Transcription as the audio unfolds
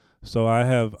So I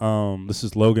have this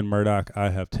is Logan Murdoch. I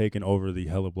have taken over the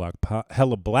Hella Black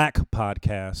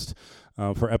podcast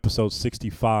for episode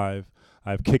 65.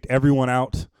 I've kicked everyone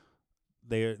out.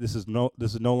 This is no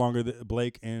longer the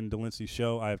Blake and Delancey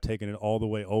show. I have taken it all the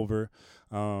way over.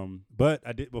 But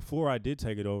before I did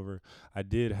take it over, I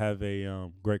did have a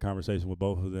great conversation with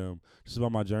both of them just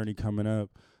about my journey coming up,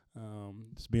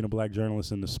 just being a black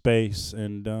journalist in the space,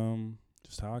 and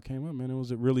just how I came up, man. It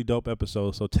was a really dope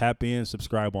episode. So tap in,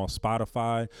 subscribe on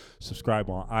Spotify, subscribe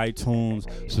on iTunes,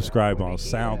 subscribe on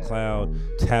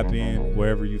SoundCloud, tap in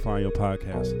wherever you find your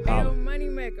podcast. Holla.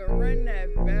 Moneymaker, run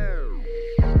that bell.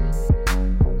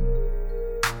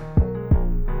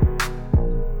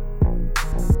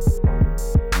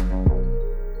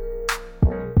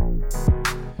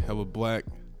 Hella Black,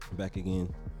 back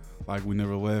again. like we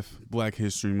never left. Black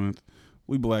History Month.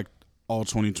 We black all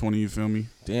 2020, you feel me?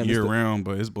 Damn, year round,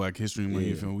 but it's Black History Month,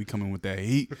 you feel me? We coming with that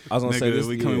heat. I was gonna say this.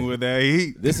 We coming with that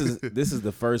heat. This is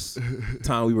the first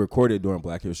time we recorded during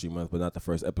Black History Month, but not the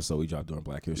first episode we dropped during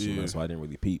Black History Month, so I didn't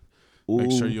really peep.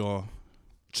 Make sure y'all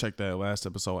check that last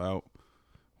episode out.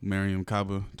 Mariam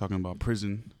Kaba talking about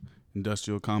prison,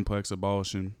 industrial complex,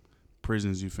 abolishing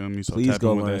prisons, you feel me? So please tap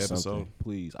go in with learn that something. episode.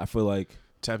 Please. I feel like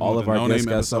Tap in all with of the our No guests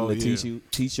Name got something to episode,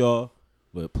 teach y'all.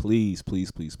 But please go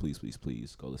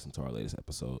listen to our latest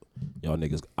episode. Y'all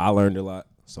niggas, I learned a lot,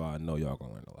 so I know y'all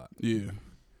gonna learn a lot. Yeah.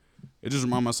 It just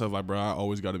remind myself, like, bro, I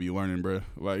always got to be learning, bro.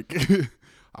 Like,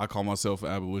 I call myself an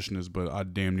abolitionist, but I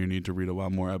damn near need to read a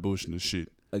lot more abolitionist shit.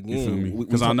 Again, you feel me?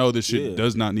 Because I know this shit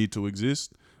does not need to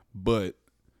exist, but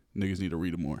niggas need to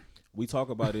read it more. We talk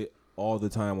about it all the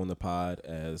time on the pod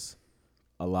as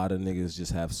a lot of niggas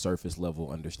just have surface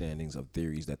level understandings of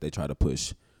theories that they try to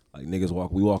push. Like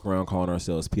we walk around calling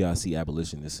ourselves PIC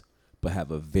abolitionists, but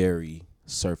have a very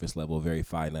surface level, very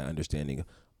finite understanding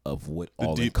of what The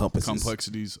all deep encompasses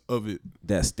complexities of it.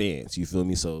 that stands. You feel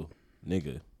me? So,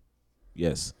 nigga,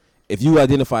 yes. If you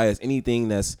identify as anything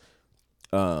that's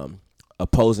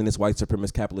opposing this white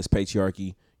supremacist capitalist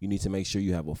patriarchy, you need to make sure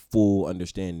you have a full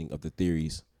understanding of the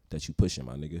theories that you pushing,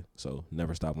 my nigga. So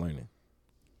never stop learning.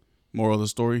 Moral of the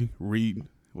story, read,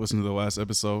 listen to the last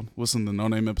episode, listen to the No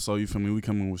Name episode, you feel me? We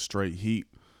coming with straight heat.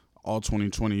 All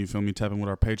 2020, you feel me? Tapping with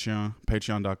our Patreon,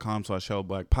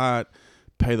 patreon.com/hellblackpod.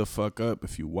 Pay the fuck up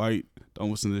if you white.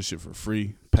 Don't listen to this shit for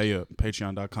free. Pay up,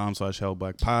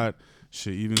 patreon.com/hellblackpod.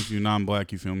 Shit, even if you're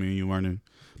non-black, you feel me, and you learning,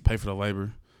 pay for the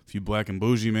labor. If you black and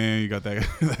bougie, man, you got that,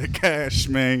 that cash,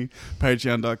 man.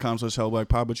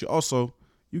 Patreon.com/hellblackpod. But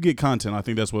you get content. I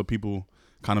think that's what people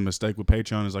kind of mistake with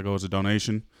Patreon is like, oh, it's a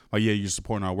donation. Like, yeah, you're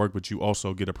supporting our work, but you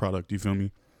also get a product, you feel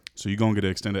me? So you're going to get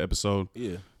an extended episode.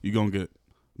 Yeah. You're going to get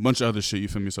a bunch of other shit, you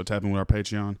feel me? So tap in with our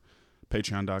Patreon,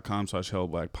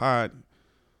 patreon.com/hellblackpod.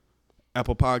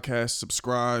 Apple Podcasts,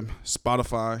 subscribe.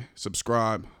 Spotify,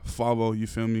 subscribe. Follow, you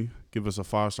feel me? Give us a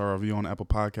 5-star review on Apple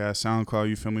Podcasts. SoundCloud,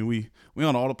 you feel me? We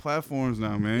on all the platforms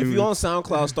now, man. If you on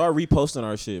SoundCloud, start reposting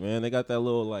our shit, man. They got that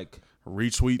little like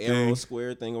retweet arrow thing,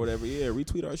 square thing or whatever. Yeah,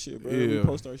 retweet our shit, bro. Yeah.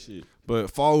 Repost our shit.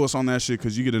 But follow us on that shit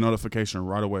because you get a notification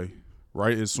right away.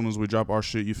 Right as soon as we drop our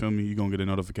shit, you feel me? You're going to get a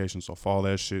notification. So follow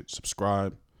that shit.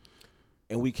 Subscribe.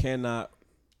 And we cannot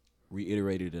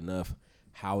reiterate it enough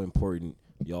how important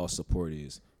y'all support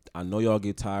is. I know y'all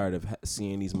get tired of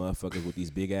seeing these motherfuckers with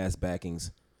these big ass backings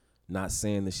not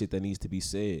saying the shit that needs to be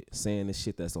said, saying the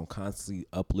shit that's gonna constantly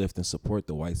uplift and support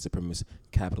the white supremacist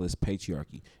capitalist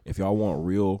patriarchy. If y'all want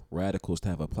real radicals to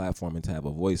have a platform and to have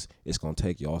a voice, it's gonna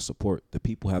take y'all support. The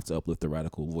people have to uplift the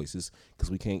radical voices because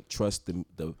we can't trust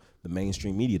the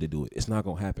mainstream media to do it. It's not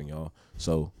gonna happen, y'all.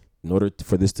 So in order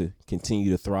for this to continue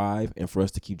to thrive and for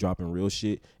us to keep dropping real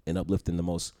shit and uplifting the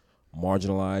most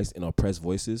marginalized and oppressed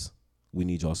voices, we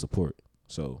need y'all support.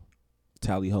 So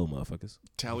tally ho, motherfuckers.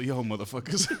 Tally ho,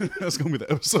 motherfuckers. That's going to be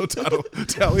the episode title.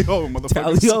 Tally ho,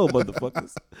 motherfuckers. Tally ho,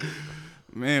 motherfuckers.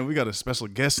 Man, we got a special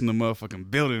guest in the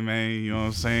motherfucking building, man. You know what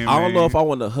I'm saying? I don't know if I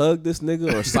want to hug this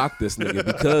nigga or sock this nigga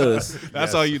because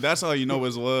that's all you know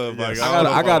is love. Like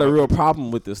I got a real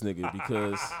problem with this nigga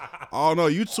because I don't know,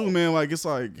 you two, man. Like it's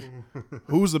like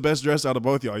who's the best dressed out of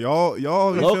both y'all? Y'all,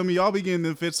 you feel me? Y'all be getting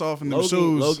the fits off in them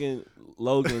shoes.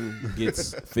 Logan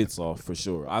gets fits off for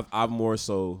sure. I've more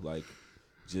so like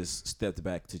just stepped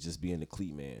back to just being the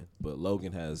cleat man, but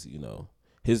Logan has, you know,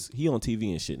 he on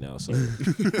TV and shit now. So,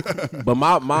 but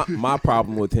my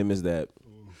problem with him is that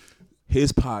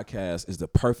his podcast is the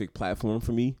perfect platform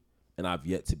for me, and I've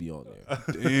yet to be on there.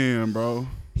 Damn, bro.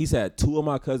 He's had 2 of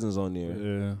my cousins on there.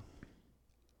 Yeah.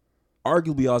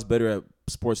 Arguably, I was better at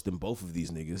sports than both of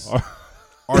these niggas.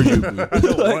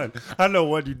 Arguably. I know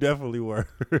one you definitely were.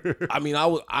 I mean,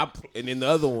 and then the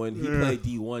other one, he played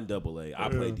D1 AA. I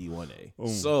played D1A.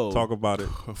 So talk about it.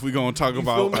 If we gonna talk you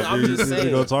feel about, me? I'm just saying.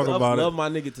 We gonna talk about it. Love my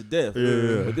nigga to death.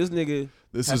 Yeah. But this nigga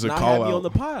this has is a not call had me on the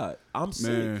out. pod. I'm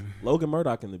sick. Man. Logan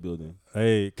Murdoch in the building.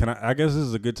 Hey, I guess this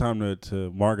is a good time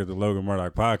to market the Logan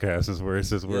Murdoch podcast, since we're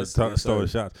Yes, throwing sir.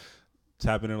 shots.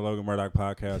 Tap into the Logan Murdoch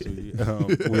podcast.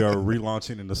 We are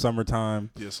relaunching in the summertime.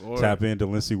 Yes, Lord. Tap in.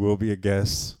 Delancey will be a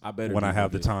guest I better when be I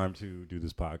have the okay. time to do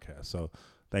this podcast. So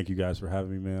thank you guys for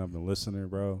having me, man. I'm a listener,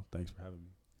 bro. Thanks for having me.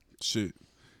 Shit.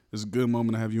 It's a good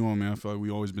moment to have you on, man. I feel like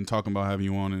we always been talking about having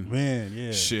you on and Man,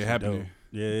 yeah. shit it's happening. dope.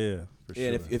 Yeah, for Yeah,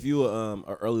 sure. and if you were an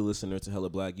early listener to Hella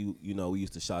Black, you know we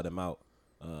used to shout him out.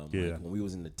 Yeah. Like when we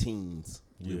was in the teens,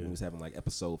 we Yeah. was having like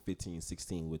episode 15,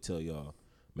 16, we'd tell y'all,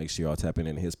 make sure y'all tapping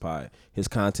into his pod. His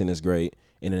content is great.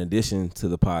 And in addition to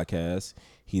the podcast,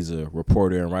 he's a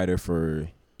reporter and writer for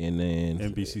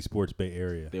NBC Sports Bay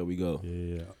Area. There we go.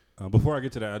 Yeah. Before I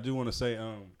get to that, I do want to say,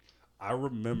 I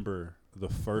remember the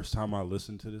first time I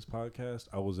listened to this podcast,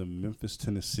 I was in Memphis,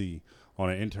 Tennessee, on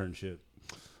an internship.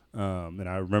 And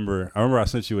I remember I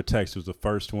sent you a text. It was the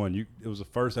first one. It was the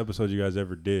first episode you guys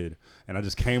ever did, and I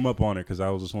just came up on it because I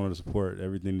was just wanted to support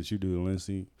everything that you do,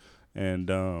 Lindsay.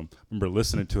 And I remember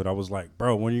listening to it. I was like,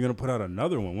 bro, when are you gonna put out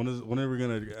another one? When are we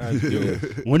gonna?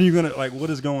 When are you gonna what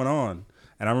is going on?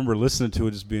 And I remember listening to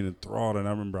it, just being enthralled. And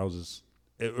I remember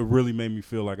it really made me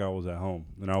feel like I was at home,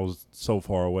 and I was so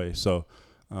far away. So.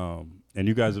 And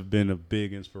you guys have been a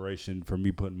big inspiration for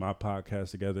me putting my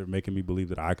podcast together, making me believe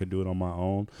that I could do it on my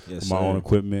own, Yes, with my sir. own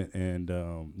equipment, and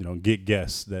get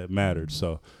guests that mattered.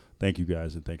 So, thank you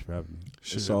guys, and thanks for having me.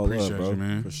 Shit, It's all appreciate love, bro. you,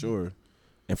 man. For sure.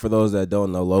 And for those that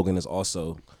don't know, Logan is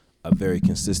also a very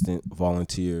consistent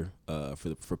volunteer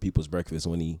for People's Breakfast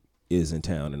when he is in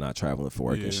town and not traveling for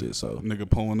work and shit. So nigga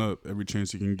pulling up every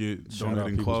chance you can get, Shout out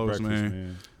donating People's clothes, Breakfast,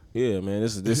 man. yeah, man,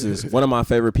 this is one of my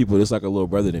favorite people. This like a little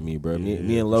brother to me, bro. Me Yeah, and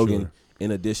for Logan, sure.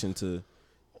 in addition to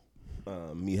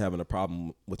me having a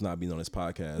problem with not being on his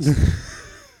podcast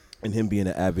and him being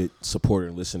an avid supporter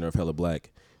and listener of Hella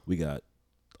Black, we got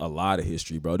a lot of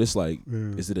history, bro. This like,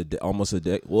 is it almost a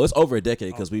decade? Well, it's over a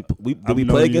decade because we I've play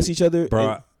known against you- each other,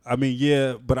 Bro, I mean,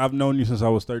 yeah, but I've known you since I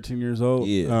was 13 years old.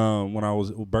 Yeah. When I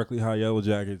was with Berkeley High Yellow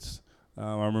Jackets,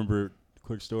 I remember,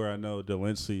 quick story, I know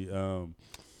Delancey,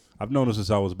 I've known him since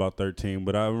I was about 13,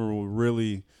 but I remember what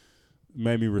really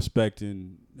made me respect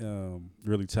and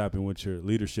really tap in with your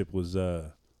leadership was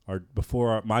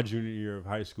my junior year of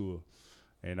high school.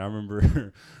 And I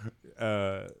remember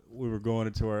you were going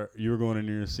into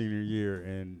your senior year,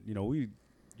 and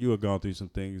you had gone through some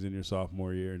things in your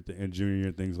sophomore year and junior year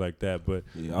and things like that. But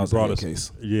Yeah, I was a head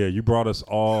case. Yeah, you brought us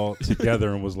all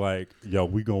together and was like, "Yo,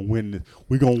 we gonna win this.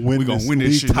 We gonna win We gonna this win this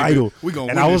league shit, nigga. title." We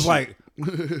gonna and win I this was shit. like,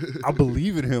 I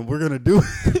believe in him. We're gonna do it.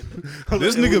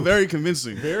 This nigga very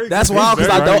convincing. That's wild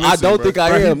because very I convincing, don't bro. think I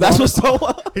Bro, he am. That's brought what's so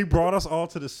wild. He brought us all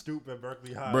to the stoop at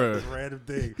Berkeley High. Bruh. This random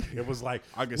thing. It was like,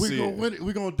 I can we see gonna it. win it.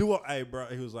 We gonna do it. Hey, bro.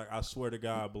 He was like, I swear to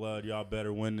God, blood, y'all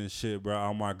better win this shit, bro.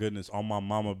 Oh my goodness, on my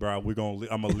mama, bro. I'm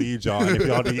gonna lead y'all. And if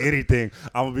y'all need anything,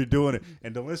 I'm gonna be doing it.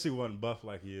 And Delancey wasn't buff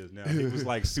like he is now. He was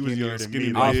like skinnier than skinny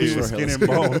me. boy. Like, he Yeah. was skin and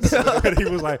bones. And he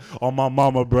was like, on my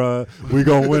mama, bro. We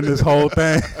gonna win this whole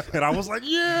thing. And I was like,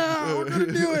 yeah, we're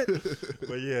gonna do it.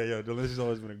 But yeah, Delancey's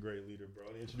always been a great leader, bro.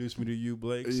 He introduced me to you,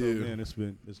 Blake. So Yeah. man, it's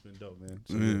been dope, man.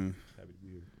 So, Man. happy to be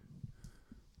here.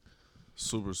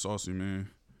 Super saucy, man.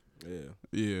 Yeah.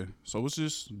 Yeah. So let's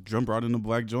just jump right into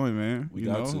Black Joy, man. We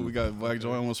got to. We got Black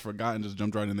Joy. Almost forgotten. Just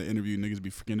jumped right in the interview. Niggas be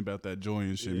forgetting about that joy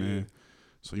and shit, Yeah. man.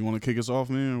 So you want to kick us off,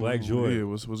 man? Black Joy. Yeah.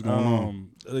 What's going on?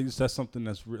 I think that's something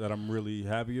that I'm really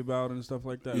happy about and stuff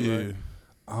like that. Yeah.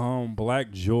 Right?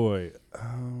 Black Joy.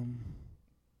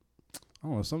 I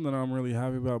don't know, something I'm really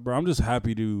happy about, bro. I'm just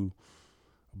happy to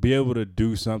be able to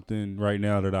do something right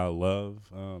now that I love.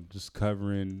 Just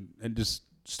covering and just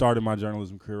starting my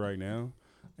journalism career right now,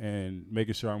 and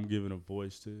making sure I'm giving a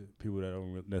voice to people that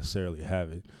don't necessarily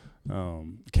have it.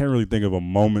 Can't really think of a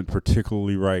moment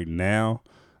particularly right now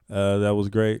that was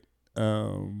great.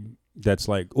 That's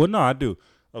like, well, no, I do.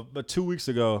 But 2 weeks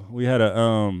ago, we had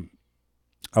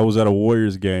I was at a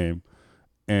Warriors game,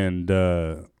 and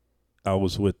I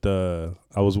was with 40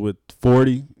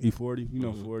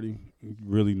 E40, 40,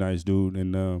 really nice dude,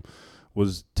 and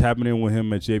was tapping in with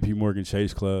him at JP Morgan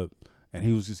Chase Club, and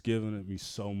he was just giving me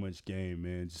so much game,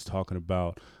 man. Just talking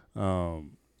about,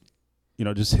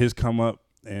 just his come up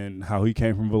and how he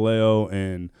came from Vallejo,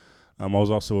 and I was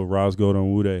also with Raz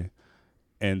Gordon Wude,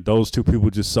 and those two people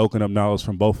just soaking up knowledge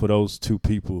from both of those two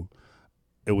people.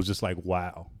 It was just like,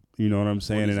 wow, you know what I'm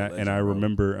saying? What is a And legend, I bro?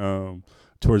 remember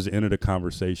towards the end of the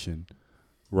conversation,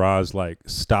 Roz like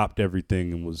stopped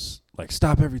everything and was like,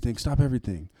 stop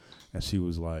everything. And she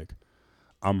was like,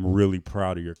 I'm really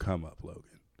proud of your come up, Logan.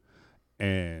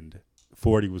 And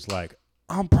 40 was like,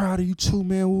 I'm proud of you too,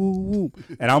 man. Woo, woo.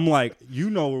 And I'm like, you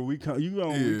know where we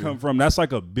come from. That's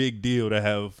like a big deal to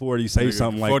have 40 say Nigga,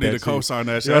 something like 40 that. to co-sign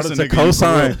that shit. Yeah, That's to a nigga you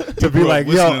co-sign, grew up- to be grew up like,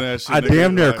 listening to yo, that shit, I nigga.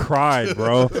 damn near Like- cried,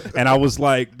 bro. And I was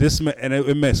like, and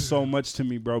it meant so much to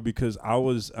me, bro, because I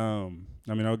was, I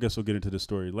mean, I guess we'll get into the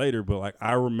story later, but like,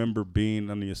 I remember being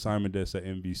on the assignment desk at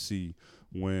NBC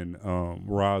when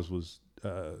Roz was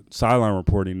sideline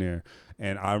reporting there.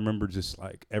 And I remember just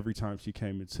like every time she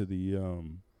came into the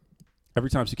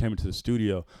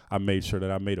studio, I made sure that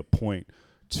I made a point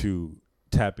to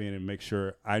tap in and make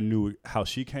sure I knew how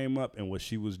she came up and what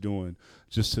she was doing,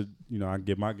 just to, I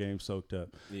get my game soaked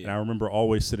up. Yeah. And I remember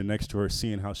always sitting next to her,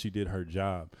 seeing how she did her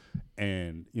job.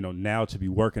 And, now to be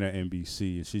working at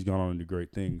NBC, and she's gone on to do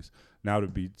great things. Now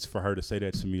for her to say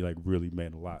that to me, like, really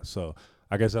meant a lot. So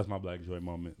I guess that's my Black Joy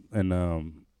moment. And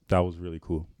that was really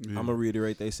cool. Yeah. I'm gonna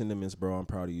reiterate they sentiments, bro. I'm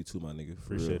proud of you too, my nigga.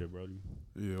 For Appreciate real. it, Brody.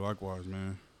 Yeah, likewise,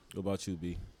 man. What about you,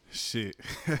 B? Shit.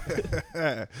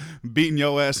 Beating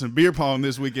your ass in beer pong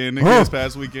this weekend, nigga. This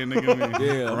past weekend, nigga.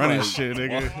 Yeah, Running like, shit,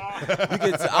 nigga.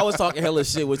 You can I was talking hella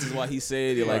shit, which is why he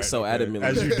said it like Right, so okay. adamantly.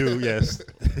 As you do, yes.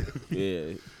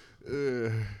 Yeah.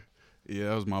 Yeah,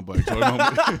 that was my Black Joy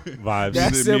moment. Vibes.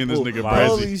 That's Me and this simple. nigga Vibes.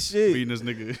 Holy Brazy shit. beating this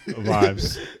nigga.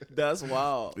 Vibes. That's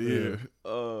wild. Yeah.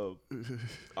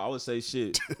 I would say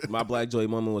shit. My Black Joy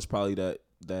moment was probably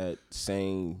that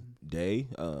same day.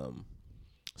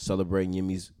 Celebrating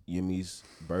Yumi's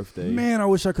birthday. Man, I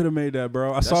wish I could have made that,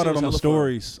 bro. I saw shit that was on the hella fun.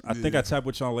 stories. I think Yeah. I tapped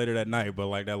with y'all later that night, but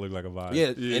like that looked like a vibe.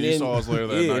 Yeah, Yeah, and you then, saw us later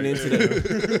that yeah, night. And then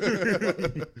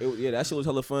today, that shit was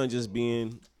hella fun just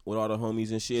being with all the homies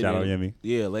and shit. Shout out And Yemi.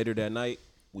 Yeah, later that night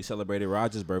we celebrated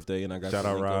Raj's birthday, and I got Shout to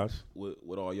out link up Raj.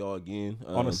 with all y'all again.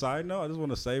 On a side note, I just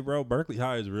want to say, bro, Berkeley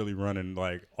High is really running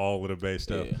like all of the base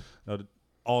stuff. Yeah.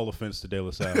 All offense to De La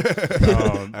Salle.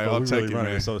 I'll we take really it,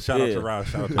 running. man. So shout out Yeah. to Raj.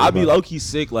 Shout out to I be everybody. low key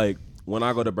sick like when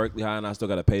I go to Berkeley High and I still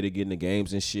gotta pay to get in the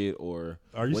games and shit. Or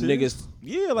Are you when serious? niggas,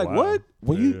 yeah, like Wow. what?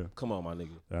 When Yeah, you yeah. come on, my nigga.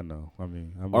 I know. I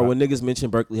mean, Or when niggas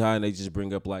mention Berkeley High and they just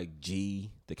bring up like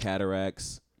G, the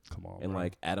Cataracts, come on, and bro.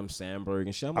 like Adam Sandberg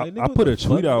and shit. I'm I- like, I nigga, what put the a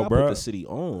tweet fuck? out, I bro. put the city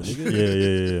on, yeah, nigga.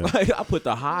 yeah, yeah. Like I put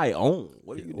the high on.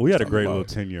 What are you We had a talking great about?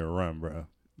 little 10-year run, bro.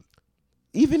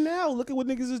 Even now, look at what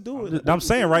niggas is doing. I'm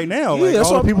saying right now, Yeah, like that's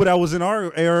all what the I'm- people that was in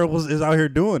our era is out here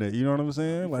doing it. You know what I'm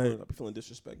saying? Like I be feeling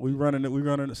disrespected. we running it. We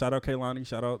running it. Shout out Kaylani.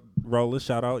 Shout out Roller.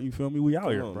 Shout out. You feel me? We out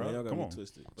Come here, on, bro. man. Y'all got Come me on.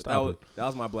 twisted. But Stop that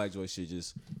was my Black Joy shit.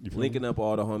 Just You feel linking me? up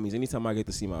all the homies. Anytime I get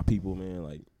to see my people, man,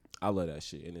 like I love that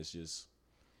shit, and it's just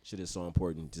shit is so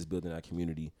important. Just building that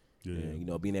community, Yeah.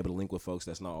 and being able to link with folks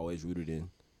that's not always rooted in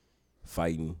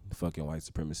fighting fucking white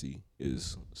supremacy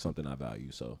is something I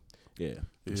value. So yeah,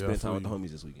 Yeah, I spend feel time with the you.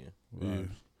 homies this weekend. Yeah.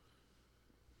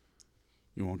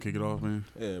 You want to kick it off, man?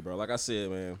 Yeah, bro. Like I said,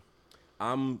 man,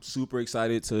 I'm super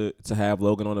excited to have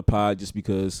Logan on the pod just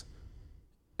because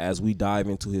as we dive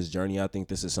into his journey, I think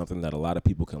this is something that a lot of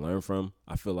people can learn from.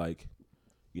 I feel like,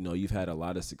 you've had a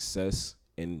lot of success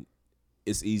and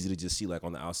it's easy to just see like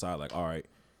on the outside, like, all right,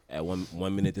 at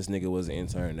one minute this nigga was an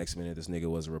intern, next minute this nigga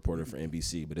was a reporter for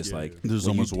NBC. But it's Yeah. like There's so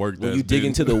when much work when that's you dig been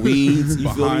into the weeds, you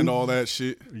feel behind me? all that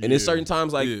shit. And there's certain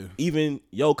times like Yeah. even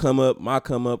yo come up, my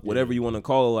come up, whatever you want to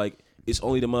call it, like it's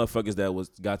only the motherfuckers that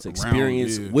got to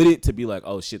experience yeah. with it to be like,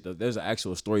 oh shit, there's an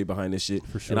actual story behind this shit.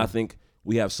 For sure. And I think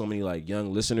we have so many like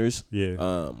young listeners,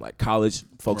 Yeah. like college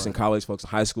folks in Right. college, folks in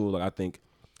high school. Like I think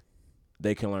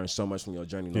they can learn so much from your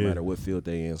journey, no Yeah. matter what field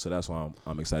they in. So that's why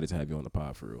I'm excited to have you on the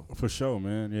pod for real. For sure,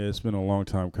 man. Yeah, it's been a long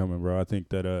time coming, bro. I think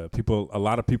that a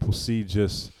lot of people see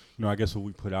just, I guess what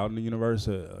we put out in the universe,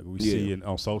 like we see Yeah.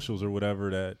 on socials or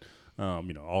whatever that,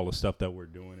 all the stuff that we're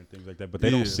doing and things like that. But they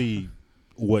Yeah. don't see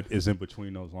what is in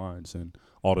between those lines and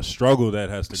all the struggle that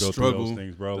has to go through those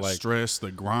things, bro. The Like, stress, the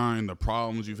grind, the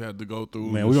problems you've had to go through.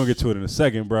 man, we're gonna get to it in a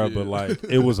second, bro. Yeah. But like,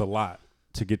 it was a lot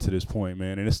to get to this point,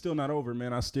 man, and it's still not over,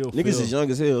 man. I still Niggas feel, is young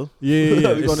as hell.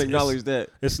 Yeah, we gonna acknowledge that.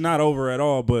 It's not over at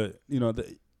all, but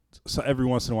so every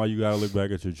once in a while you gotta look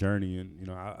back at your journey,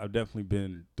 and I've definitely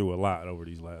been through a lot over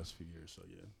these last few years. So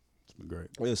yeah, it's been great.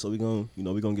 Yeah, so we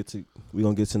gonna get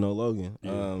to know Logan.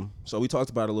 Yeah. So we talked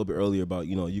about it a little bit earlier about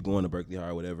you going to Berkeley High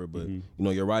or whatever, but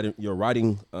Mhm. your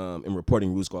writing and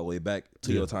reporting roots go all the way back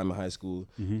to Yeah. your time in high school.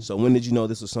 Mhm. So when did you know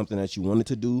this was something that you wanted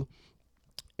to do,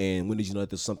 and when did you know that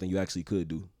this was something you actually could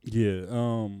do?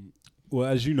 Yeah. Well,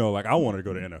 as you know, like I wanted to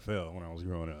go to NFL when I was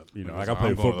growing up. Like I I'm played going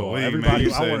to the football. league, Everybody, man.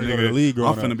 You I said, wanted to go to nigga, the league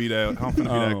growing I'm finna up. be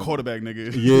that quarterback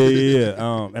nigga.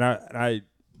 Yeah. And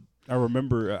I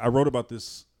remember I wrote about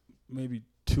this maybe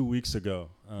 2 weeks ago.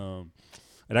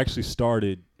 It actually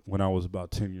started when I was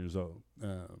about 10 years old,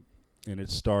 and it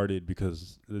started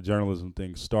because the journalism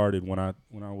thing started when I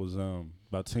was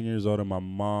about 10 years old, and my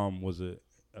mom was a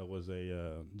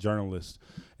journalist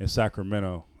in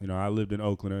Sacramento. You know, I lived in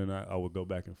Oakland, and I would go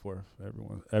back and forth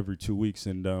every 2 weeks,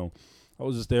 and I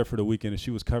was just there for the weekend, and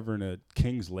she was covering a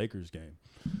Kings-Lakers game,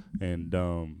 and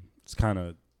it's kind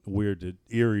of weird,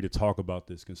 eerie to talk about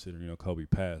this considering, you know, Kobe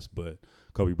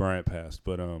Bryant passed,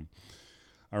 but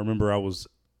I remember I was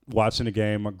watching the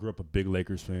game. I grew up a big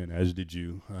Lakers fan, as did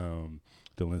you,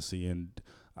 Delancey, and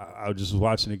I just was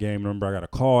watching the game. I remember I got a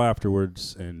call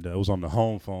afterwards, and it was on the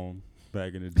home phone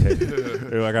back in the day.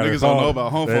 Niggas don't know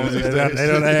about home phones these days. They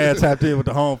had tapped in with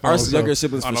the home phone. Our younger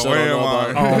siblings for sure don't know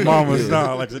about. Oh, mama's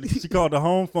not. Like, she called the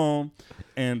home phone,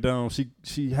 and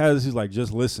she's like,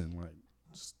 just listen, like,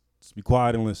 just be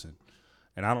quiet and listen.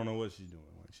 And I don't know what she's doing.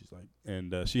 Like, she's like,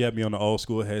 and she had me on the old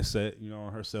school headset, you know,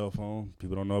 on her cell phone.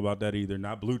 People don't know about that either.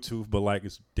 Not Bluetooth, but like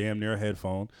it's damn near a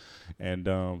headphone.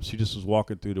 And she just was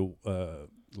walking through the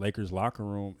Lakers locker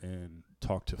room and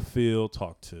talked to Phil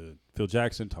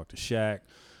Jackson, talked to Shaq,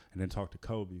 and then talked to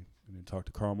Kobe, and then talked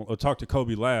to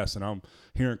Kobe last. And I'm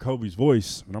hearing Kobe's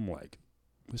voice, and I'm like,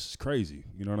 this is crazy.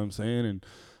 You know what I'm saying? And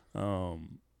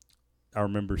I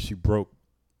remember she broke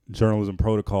journalism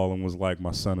protocol and was like,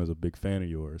 my son is a big fan of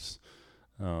yours.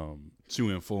 She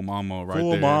went full mama right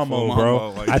full there. Mama,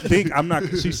 bro. Like, I think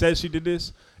she said she did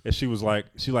this, and she was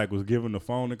was giving the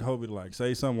phone to Kobe to like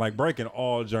say something, like breaking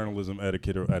all journalism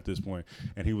etiquette at this point.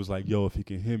 And he was like, yo, if he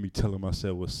can hear me, tell him I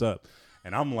said what's up.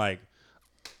 And I'm like,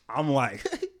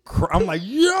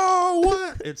 yo,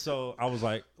 what? And so I was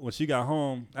like, when she got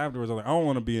home afterwards, I was like, I don't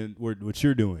want to be in what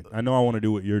you're doing. I know I want to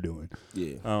do what you're doing.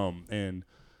 Yeah. And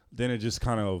then it just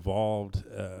kind of evolved.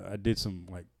 I did some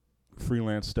like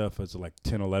freelance stuff as a like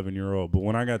 10, 11-year-old. But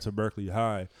when I got to Berkeley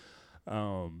High,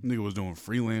 nigga was doing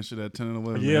freelance shit at 10 and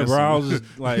 11. Yeah, bro, I was just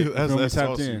like that's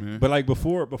tapped awesome, in. man. But like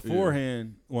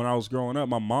beforehand, when I was growing up,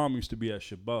 my mom used to be at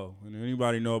Chabot. And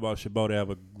anybody know about Chabot, they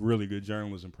have a really good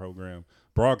journalism program,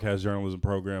 broadcast journalism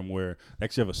program, where they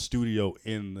actually have a studio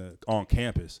on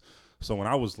campus. So when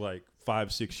I was like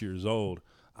 5, 6 years old,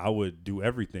 I would do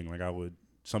everything. Like I would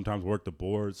sometimes work the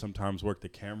board, sometimes work the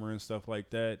camera and stuff like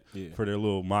that for their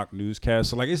little mock newscast.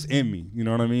 So like it's in me, you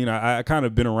know what I mean? I kind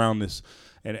of been around this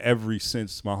and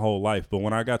since my whole life. But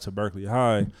when I got to Berkeley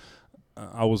High,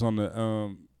 I was on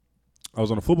the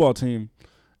football team,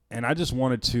 and I just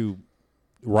wanted to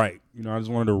write. You know, I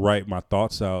just wanted to write my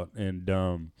thoughts out. And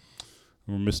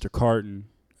Mr. Carton,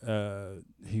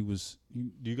 he was.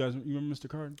 Do you guys remember Mr.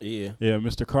 Carton? Yeah. Yeah,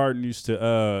 Mr. Carton used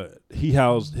to.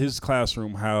 His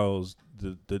classroom housed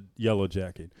the Yellow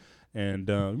Jacket, and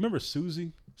remember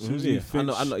Susie? Susie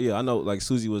Finch. I know. Like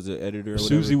Susie was the editor. Or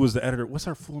Susie was the editor. What's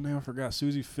her full name? I forgot.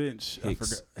 Susie Finch. Hicks. I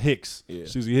forgot. Hicks. Yeah.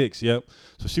 Susie Hicks. Yep.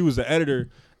 So she was the editor,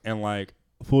 and like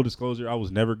full disclosure, I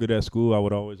was never good at school. I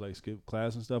would always like skip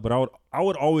class and stuff, but I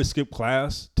would always skip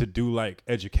class to do like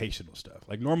educational stuff.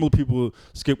 Like normally people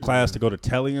skip class to go to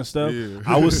telly and stuff. Yeah.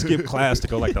 I would skip class to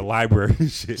go like the library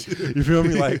and shit. You feel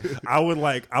me? I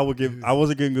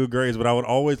wasn't getting good grades, but I would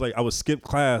always I would skip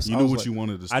class. You knew what you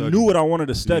wanted to study. I knew what I wanted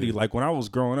to study. Yeah. Like when I was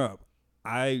growing up,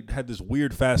 I had this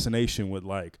weird fascination with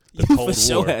like the You Cold for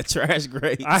sure War. had trash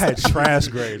grades. I had trash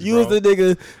grades. You bro. was the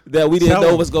nigga that we didn't Tell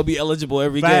know him. was gonna be eligible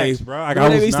every Facts, game. bro. Like, Remember I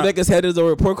they was used to not- make us headers on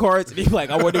report cards and be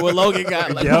like, I wonder what Logan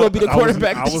got. Like, Yep. who gonna be the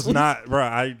quarterback? I this was week? not, bro.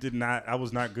 I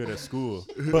was not good at school.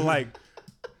 But like,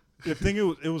 the thing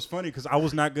it was funny because I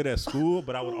was not good at school,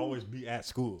 but I would always be at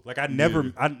school. Like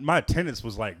my attendance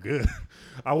was like good.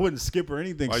 I wouldn't skip or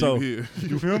anything. Why so you here?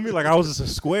 you feel me? Like I was just a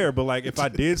square. But like if I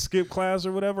did skip class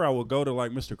or whatever, I would go to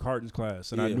like Mr. Carton's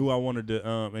class, and I Yeah. knew I wanted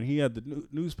to. And he had the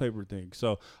newspaper thing.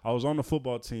 So I was on the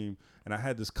football team, and I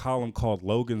had this column called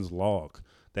Logan's Log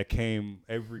that came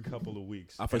every couple of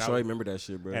weeks. I for And sure remember that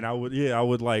shit, bro. And I would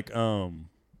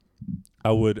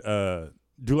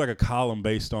do like a column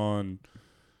based on,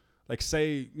 like,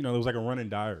 say, you know, there was like a running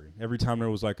diary. Every time there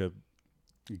was like a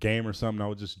game or something, I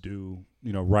would just do,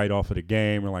 you know, write off of the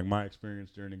game or like my experience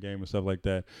during the game and stuff like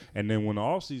that. And then when the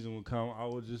off season would come,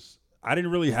 I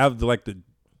didn't really have the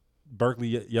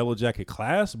Berkeley Yellow Jacket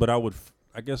class, but I would,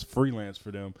 I guess, freelance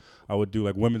for them. I would do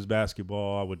like women's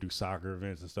basketball. I would do soccer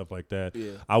events and stuff like that.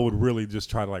 Yeah. I would really just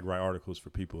try to like write articles for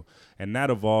people. And that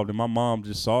evolved, and my mom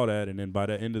just saw that. And then by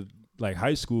the end of like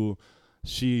high school,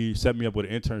 she set me up with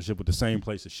an internship with the same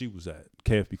place that she was at,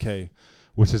 KFBK,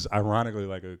 which is ironically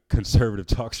like a conservative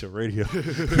talk show radio.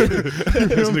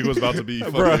 This nigga was about to be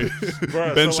fucking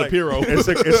Bruh, Ben so, like, Shapiro. it's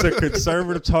a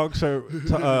conservative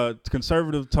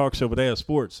talk show, but they have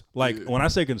sports. Like when I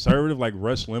say conservative, like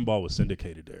Rush Limbaugh was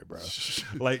syndicated there, bro.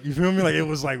 Like you feel me? Like it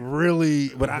was like really,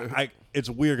 but I it's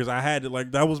weird because I had to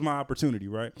like that was my opportunity,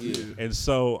 right? Yeah. And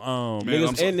so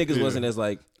Man, niggas yeah. wasn't as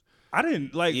like. I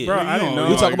didn't like, Yeah. bro. I didn't know.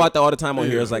 We talk about that all the time on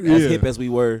here. It's like as Yeah. hip as we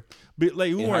were. But,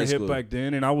 like we in weren't high hip school. back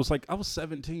then, and I was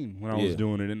 17 when I was Yeah.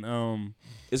 doing it, and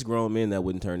It's grown men that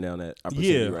wouldn't turn down that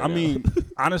opportunity. yeah, right I now. mean,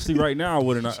 honestly, right now I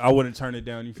wouldn't turn it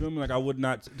down. You feel me? Like I would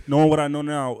not, knowing what I know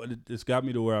now, it's got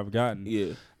me to where I've gotten.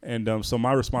 yeah, And so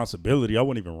my responsibility, I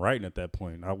wasn't even writing at that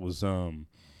point. I was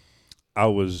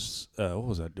what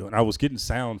was I doing? I was getting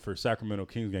sound for Sacramento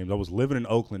Kings games. I was living in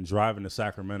Oakland, driving to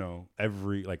Sacramento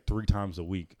every 3 times a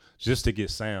week just to get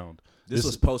sound. this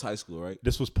was post high school, right?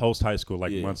 This was post high school,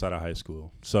 like Yeah. months out of high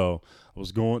school. So I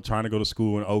was trying to go to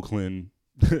school in Oakland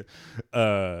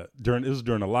during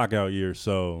the lockout year.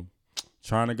 So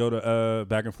trying to go to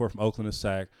back and forth from Oakland to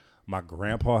Sac. My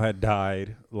grandpa had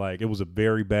died. Like it was a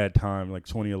very bad time, like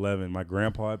 2011. My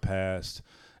grandpa had passed,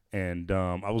 and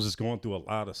I was just going through a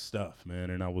lot of stuff, man.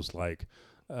 And I was like,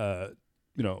 a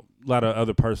lot of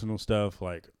other personal stuff,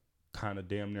 like kind of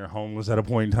damn near homeless at a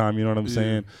point in time. You know what I'm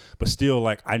saying? But still,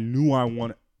 like I knew I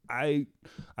wanted. I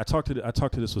talked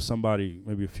to this with somebody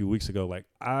maybe a few weeks ago. Like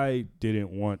I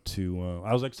didn't want to.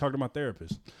 I was like talking to my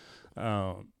therapist,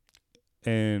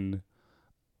 and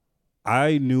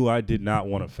I knew I did not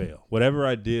want to fail. Whatever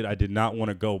I did not want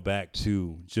to go back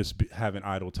to just having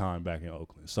idle time back in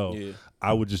Oakland. So Yeah.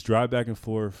 I would just drive back and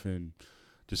forth and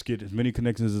just get as many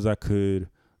connections as I could.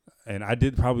 And I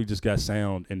did probably just got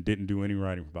sound and didn't do any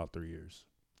writing for about 3 years,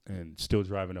 and still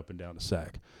driving up and down the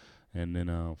Sac. And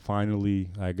then finally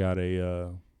I got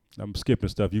I'm skipping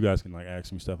stuff. You guys can like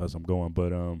ask me stuff as I'm going.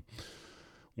 But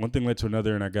one thing led to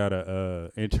another, and I got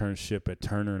a internship at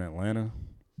Turner in Atlanta.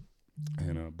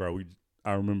 And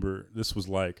I remember this was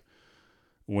like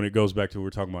when it goes back to what we're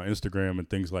talking about Instagram and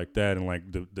things like that, and like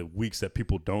the weeks that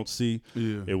people don't see.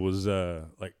 Yeah. It was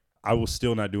like I was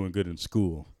still not doing good in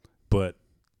school, but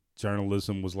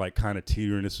journalism was like kind of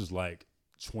teetering. This was like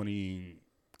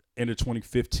end of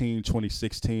 2015,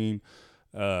 2016.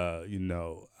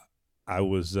 I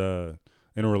was in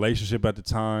a relationship at the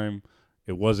time.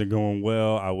 It wasn't going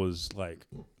well. I was like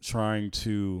trying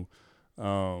to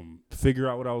figure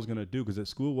out what I was going to do because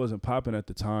school wasn't popping at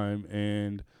the time.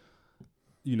 And,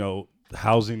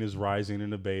 housing is rising in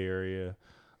the Bay Area.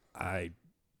 I'm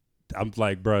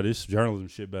like, bro, this journalism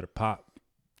shit better pop.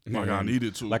 Like I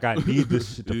needed to. Like I need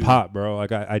this shit to pop, bro.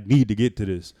 Like I need to get to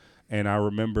this. And I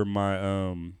remember my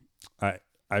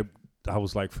I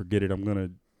was like, forget it.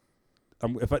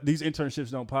 These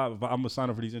internships don't pop, if I'm gonna sign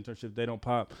up for these internships, they don't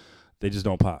pop. They just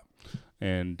don't pop.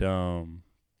 And I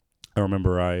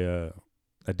remember I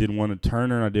did one at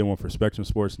Turner and I did one for Spectrum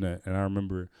Sportsnet. And I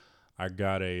remember I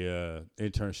got a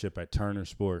internship at Turner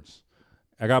Sports.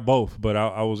 I got both, but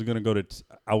I was gonna go to.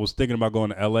 I was thinking about going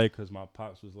to LA because my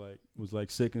pops was like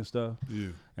sick and stuff. Yeah.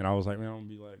 And I was like, man, I want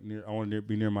to be like near. I want to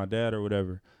be near my dad or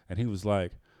whatever. And he was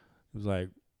like, nigga,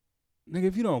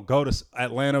 if you don't go to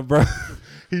Atlanta, bro,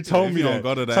 he told if me you don't that.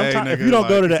 go to the Sometime- A, if nigga, you don't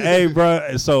go to like- the A, bro.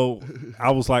 And so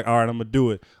I was like, all right, I'm gonna do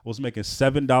it. I was making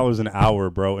 $7 an hour,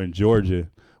 bro, in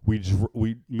Georgia.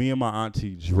 Me and my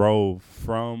auntie drove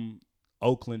from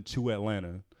Oakland to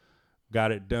Atlanta,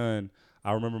 got it done.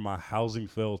 I remember my housing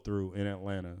fell through in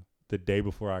Atlanta the day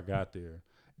before I got there,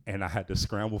 and I had to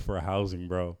scramble for a housing,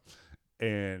 bro.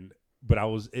 But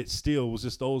it still was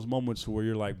just those moments where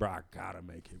you're like, bro, I gotta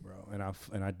make it, bro.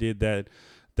 And I did that.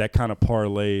 That kind of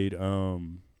parlayed.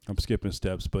 I'm skipping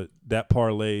steps, but that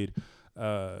parlayed.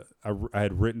 I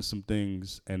had written some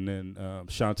things, and then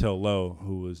Chantel Lowe,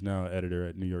 who is now editor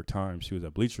at New York Times, she was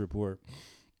at Bleacher Report.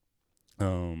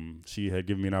 She had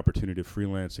given me an opportunity to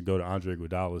freelance and go to Andre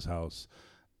Iguodala's house,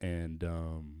 and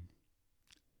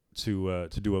to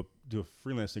do a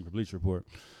freelance thing for Bleacher Report,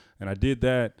 and I did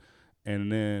that,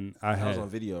 and then I That was had on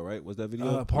video, right? Was that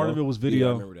video? part of it was video.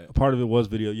 Yeah, I remember that. Part of it was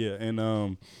video, yeah, and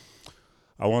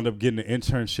I wound up getting an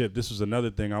internship. This was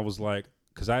another thing. I was like,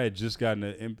 because I had just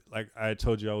gotten like I had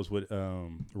told you I was with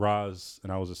Roz,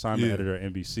 and I was assignment editor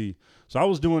at NBC. So I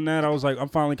was doing that. I was like, I'm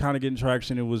finally kind of getting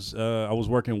traction. It was I was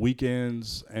working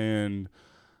weekends and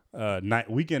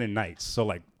weekend and nights. So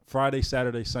like Friday,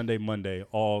 Saturday, Sunday, Monday,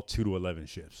 all 2 to 11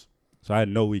 shifts. So I had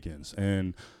no weekends.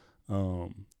 And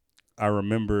I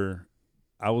remember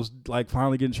I was like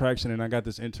finally getting traction, and I got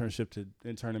this internship to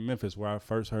intern in Memphis, where I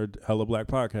first heard Hella Black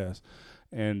podcast.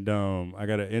 And I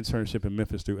got an internship in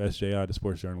Memphis through SJI, the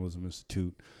Sports Journalism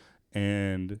Institute.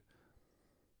 And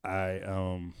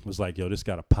I was like, yo, this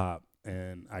got to pop.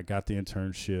 And I got the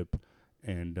internship,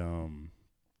 and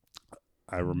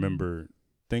I remember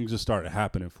things just started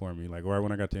happening for me. Like right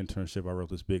when I got the internship, I wrote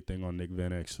this big thing on Nick Van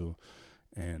Exel,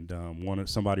 and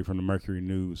somebody from the Mercury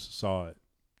News saw it,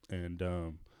 and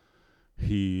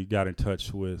he got in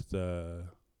touch with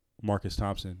Marcus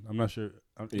Thompson. I'm not sure.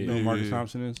 You know who Marcus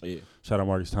Thompson is? Yeah. Shout out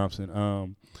Marcus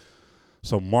Thompson.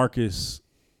 So Marcus,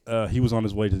 he was on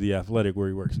his way to the Athletic where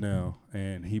he works now,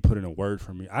 and he put in a word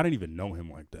for me. I didn't even know him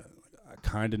like that. I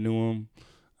kind of knew him,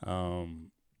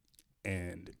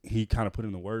 and he kind of put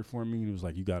in the word for me. He was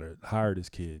like, "You got to hire this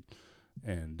kid,"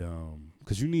 and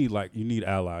because you need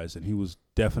allies, and he was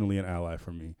definitely an ally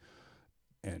for me.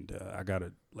 And I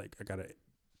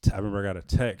remember I got a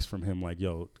text from him like,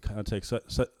 "Yo, contact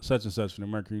such and such from the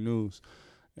Mercury News,"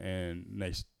 and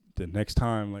the next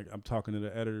time, like, I'm talking to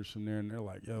the editors from there, and they're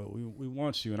like, "Yo, we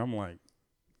want you," and I'm like,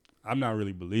 I'm not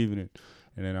really believing it.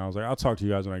 And then I was like, I'll talk to you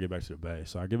guys when I get back to the Bay.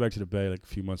 So I get back to the Bay like a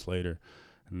few months later,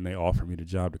 and they offered me the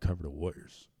job to cover the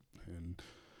Warriors. And,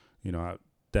 you know,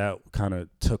 that kind of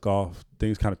took off.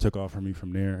 Things kind of took off for me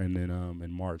from there. And then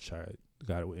in March, I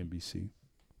got it with NBC.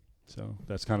 So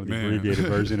that's kind of the abbreviated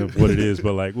version of what it is.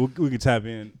 But, like, we can tap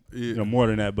in, you know, more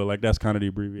than that. But, like, that's kind of the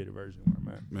abbreviated version where I'm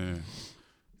at. Man,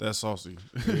 that's saucy.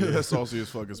 That's saucy as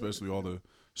fuck, especially all the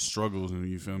struggles, and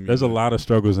you feel me? There's a lot of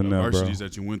struggles in that, bro. Adversities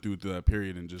that you went through that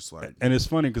period, and just like. And it's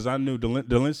funny because I knew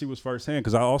Delancey was firsthand.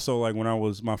 Because I also, like, when I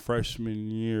was my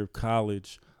freshman year of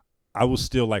college, I was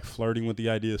still like flirting with the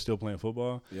idea of still playing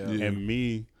football. Yeah. And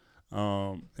me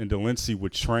and Delancey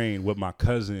would train with my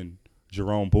cousin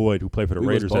Jerome Boyd, who played for the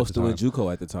Raiders was both at the time. still in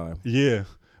JUCO at the time. Yeah.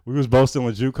 We was both still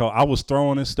in JUCO. I was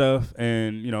throwing and stuff,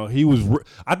 and you know he was.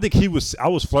 I think he was. I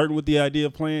was flirting with the idea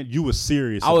of playing. You was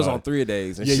serious. I was about on it.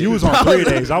 3-a-days. And Yeah, shit. you was on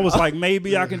 3-a-days. I was like,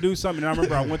 maybe I can do something. And I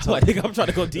remember I went to like, nigga, I'm trying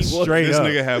to go deep. straight This up.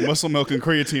 nigga had muscle milk and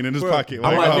creatine in his pocket.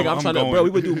 I'm Like, like, nigga, I'm trying to. going. Bro, we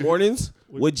would do mornings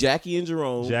with Jackie and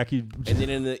Jerome. Jackie, And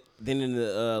then in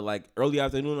the like early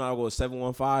afternoon, I would go to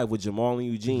 715 with Jamal and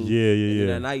Eugene. Yeah. And then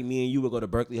that night, me and you would go to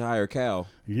Berkeley High or Cal.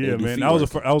 Yeah, and do man, feet that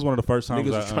was work. that was one of the first times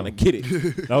Niggas I was trying to get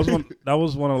it. that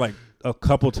was one of like a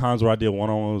couple times where I did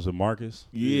one-on-ones with Marcus.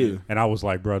 Yeah. And I was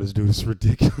like, bro, this dude is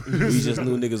ridiculous. We just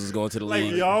knew niggas was going to the Like,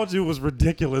 league. y'all dude was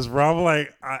ridiculous, bro. I'm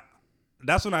like,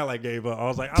 that's when I like gave up. I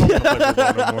was like, I don't want to play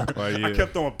football no more. Right, yeah. I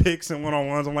kept throwing picks and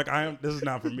one-on-ones. I'm like, this is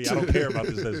not for me. I don't care about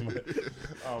this as much.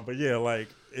 But yeah, like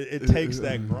it takes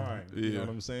that grind. You know what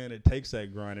I'm saying? It takes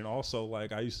that grind. And also,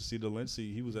 like, I used to see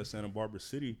Delancey. He was at Santa Barbara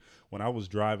City when I was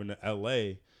driving to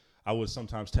L.A. I would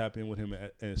sometimes tap in with him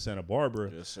in Santa Barbara.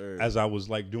 Yes, sir. As I was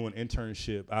like doing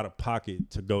internship out of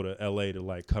pocket to go to LA to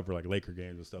like cover like Laker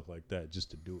games and stuff like that just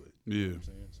to do it. Yeah. You know what I'm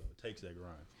saying? So it takes that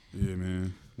grind. Yeah,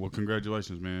 man. Well,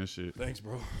 congratulations, man. Shit. Thanks,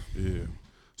 bro. Yeah.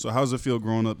 So how does it feel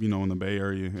growing up, you know, in the Bay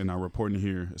Area and now reporting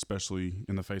here, especially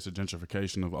in the face of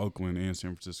gentrification of Oakland and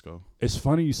San Francisco? It's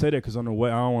funny you say that because on the way,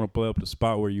 I don't want to play up the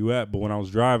spot where you at, but when I was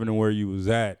driving to where you was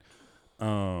at,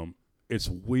 it's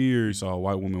weird. You saw a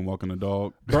white woman walking a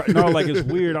dog. No, like it's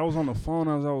weird. I was on the phone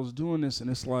as I was doing this, and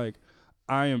it's like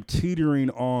I am teetering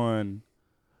on,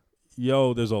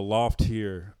 yo, there's a loft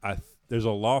here. There's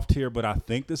a loft here, but I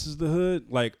think this is the hood.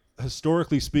 Like,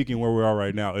 historically speaking, where we are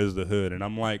right now is the hood. And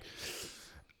I'm like,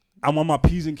 I'm on my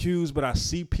P's and Q's, but I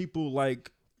see people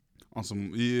like On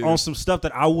some stuff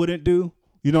that I wouldn't do.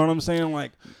 You know what I'm saying?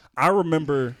 Like, I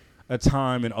remember a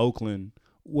time in Oakland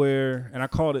where, and I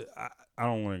called it, I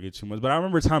don't want to get too much, but I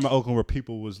remember a time in Oakland where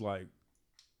people was like,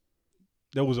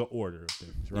 there was an order of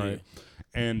things, right?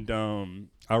 Yeah. And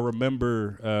I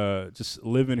remember just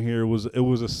living here. It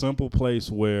was a simple place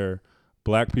where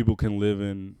black people can live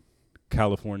in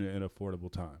California in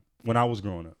affordable time. When I was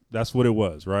growing up, that's what it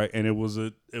was, right? And it was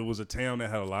a town that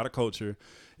had a lot of culture.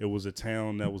 It was a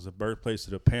town that was the birthplace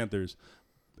of the Panthers,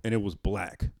 and it was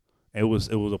black. It was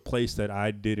a place that I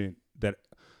didn't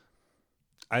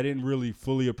really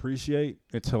fully appreciate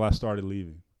until I started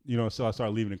leaving. You know, until I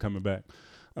started leaving and coming back.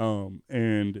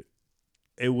 And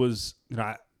it was, you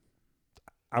know,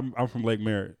 I'm from Lake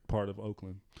Merritt, part of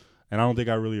Oakland. And I don't think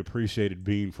I really appreciated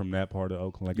being from that part of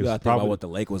Oakland. Like, You gotta think about what the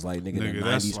lake was like, nigga, in the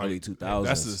that's 90s, like- early 2000s.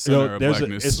 That's the center of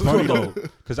blackness. It's funny though,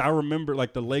 because I remember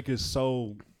like the lake is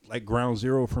so like ground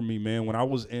zero for me, man. When I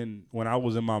was in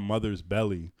my mother's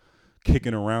belly,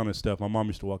 kicking around and stuff, my mom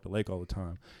used to walk the lake all the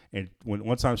time. And when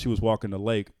one time she was walking the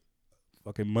lake,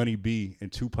 fucking Money B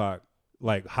and Tupac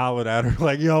like hollered at her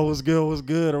like, "Yo, what's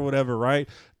good," or whatever, right?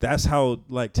 That's how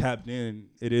like tapped in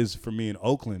it is for me in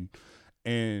Oakland.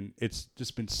 And it's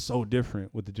just been so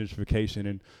different with the gentrification,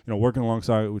 and you know, working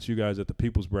alongside with you guys at the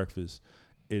People's Breakfast,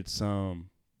 it's been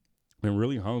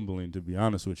really humbling, to be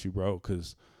honest with you, bro.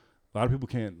 Because A lot of people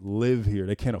can't live here.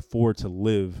 They can't afford to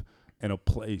live in a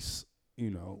place,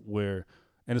 where,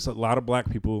 and it's a lot of black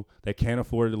people that can't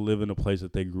afford to live in a place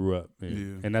that they grew up in.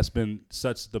 Yeah. And that's been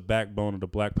such the backbone of the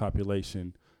black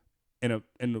population in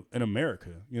America.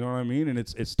 You know what I mean? And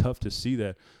it's tough to see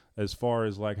that as far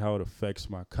as like how it affects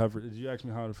my coverage. Did you ask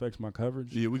me how it affects my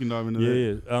coverage? Yeah, we can dive into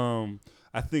that. Yeah.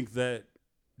 I think that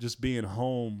just being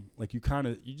home, like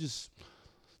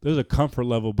there's a comfort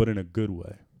level, but in a good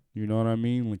way. You know what I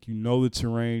mean? Like, the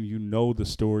terrain, the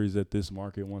stories that this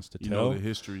market wants to tell. You know the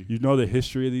history. You know the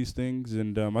history of these things.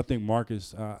 And I think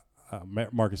Marcus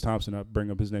Thompson, I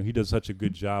bring up his name, he does such a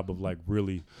good job of like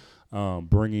really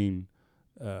bringing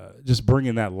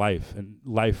that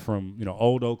life from,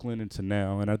 old Oakland into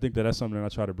now. And I think that's something that I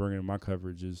try to bring in my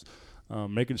coverage is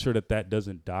making sure that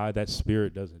doesn't die, that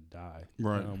spirit doesn't die.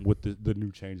 Right. With the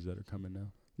new changes that are coming now.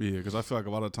 Yeah, because I feel like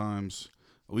a lot of times,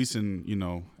 at least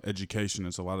in, education,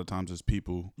 it's a lot of times it's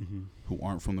people who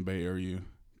aren't from the Bay Area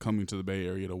coming to the Bay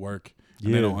Area to work,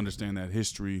 and they don't understand that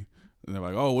history. And they're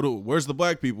like, oh, where's the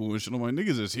black people? And shit, I'm like,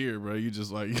 niggas is here, bro. You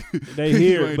just like they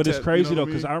here, but it's crazy though,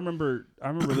 because I remember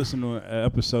listening to an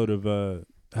episode of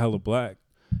Hella Black,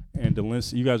 and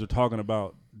you guys were talking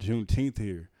about Juneteenth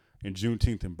here and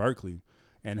Juneteenth in Berkeley,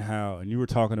 and you were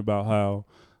talking about how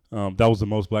that was the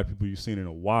most black people you've seen in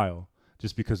a while.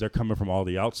 Just because they're coming from all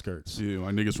the outskirts. Yeah,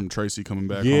 like niggas from Tracy coming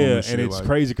back home. Yeah, and it's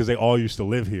crazy because they all used to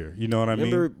live here. You know what I mean?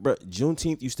 Remember, bro,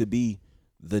 Juneteenth used to be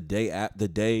the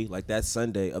day, like that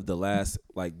Sunday of the last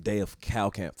like day of Cal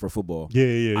camp for football.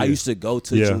 Yeah. I used to go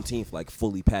to Juneteenth like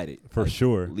fully padded. For like,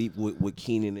 sure. Leave with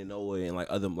Keenan and Noah and like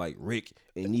other like Rick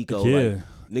and Nico. Yeah. Like,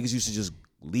 niggas used to just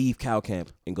leave Cal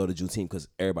camp and go to Juneteenth because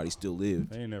everybody still lived.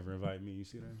 They ain't never invited me. You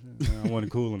see that shit? I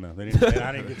wasn't cool enough. I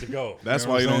didn't get to go. That's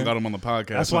why you don't got them on the podcast.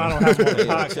 That's why I don't have them on the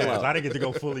podcast. I didn't get to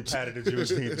go fully padded to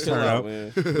Juneteenth. Chill out,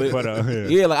 man. But,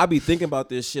 yeah, like I be thinking about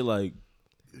this shit. Like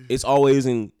it's always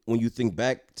when you think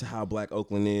back to how black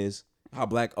Oakland is, how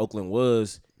black Oakland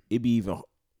was. It be even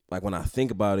like when I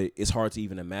think about it, it's hard to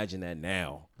even imagine that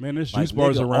now. Man, there's like, juice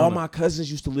bars around. All my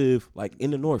cousins used to live like in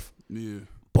the north. Yeah,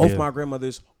 both my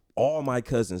grandmothers. All my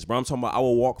cousins, bro. I'm talking about I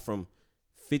will walk from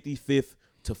 55th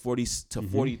to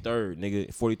 43rd,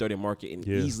 nigga, 43rd and Market, and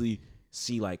easily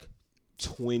see like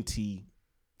 20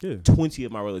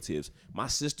 of my relatives. My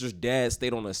sister's dad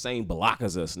stayed on the same block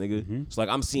as us, nigga. It's like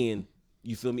I'm seeing,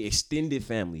 you feel me, extended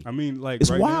family. I mean, like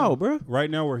it's right wild, now, bro. Right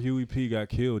now, where Huey P got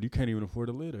killed, you can't even afford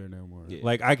to live there no more. Yeah.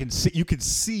 Like you could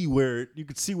see where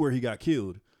he got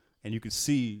killed, and you could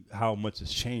see how much has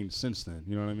changed since then.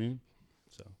 You know what I mean?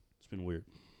 So it's been weird.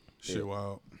 Shit,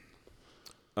 wild.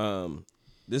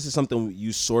 This is something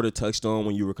you sort of touched on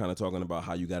when you were kind of talking about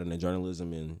how you got into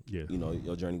journalism and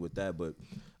your journey with that. But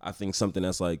I think something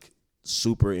that's like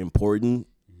super important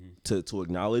to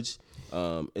acknowledge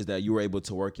is that you were able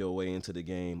to work your way into the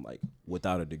game like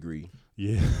without a degree.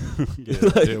 Yeah,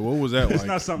 yeah. What was that It's like?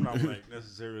 not something I'm like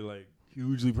necessarily like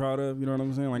hugely proud of. You know what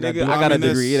I'm saying? Like Nigga, I got a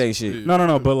degree. It ain't shit.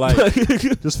 No. But like,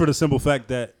 just for the simple fact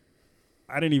that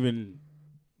I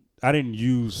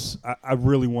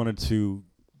really wanted to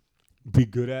be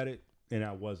good at it, and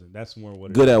I wasn't. That's more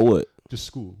what it Good is. at what? Just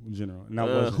school in general. And I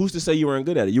wasn't. Who's to say you weren't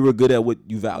good at it? You were good at what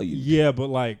you valued. Yeah, but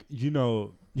like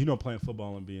playing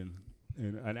football and being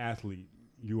an athlete,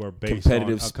 you are based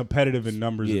on competitive in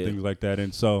numbers and things like that.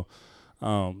 And so,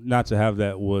 not to have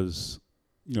that was,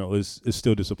 it's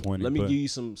still disappointing. Let me give you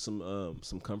some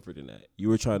comfort in that. You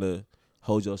were trying to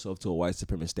hold yourself to a white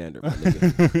supremacist standard. My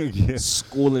nigga. Yeah.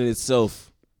 School in itself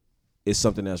is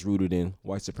something that's rooted in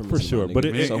white supremacy. For sure, but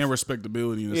and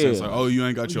respectability in the sense like, oh, you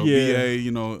ain't got your BA,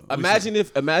 Imagine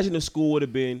if school would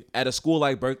have been at a school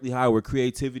like Berkeley High where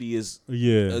creativity is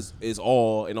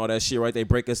all and all that shit, right? They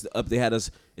break us up. They had us,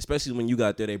 especially when you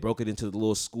got there, they broke it into the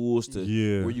little schools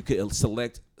where you could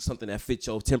select something that fit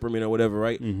your temperament or whatever,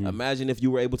 right? Imagine if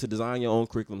you were able to design your own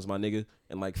curriculums, my nigga,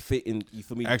 and like fit in, you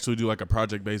feel me? Actually do like a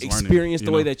project-based learning. Experience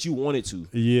the way that you wanted to.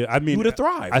 Yeah, I mean, you would have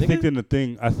thrived. I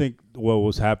think what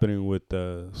was happening with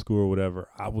the school or whatever,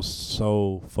 I was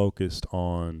so focused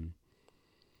on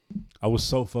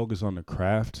the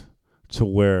craft to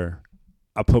where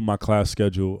I put my class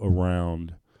schedule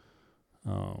around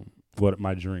what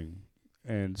my dream.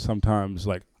 And sometimes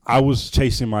like I was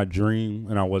chasing my dream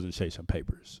and I wasn't chasing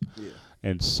papers. Yeah.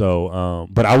 And so,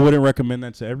 but I wouldn't recommend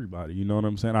that to everybody. You know what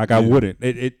I'm saying? Like I wouldn't.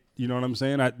 You know what I'm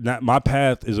saying? My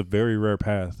path is a very rare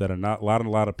path that a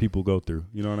lot of people go through.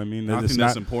 You know what I mean? I think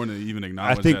that's important to even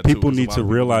acknowledge. I think that people too, need to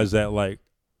realize that like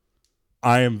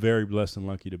I am very blessed and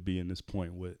lucky to be in this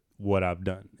point with what I've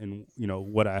done and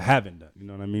what I haven't done. You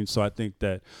know what I mean? So I think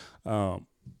that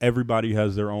everybody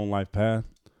has their own life path,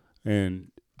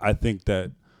 and I think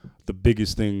that the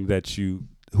biggest thing that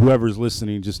whoever's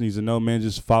listening just needs to know, man,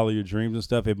 just follow your dreams and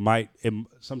stuff.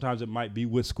 Sometimes it might be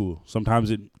with school. Sometimes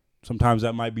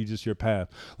that might be just your path.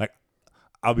 Like,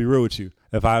 I'll be real with you.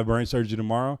 If I have brain surgery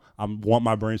tomorrow, I want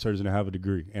my brain surgeon to have a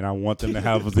degree, and I want them to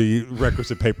have the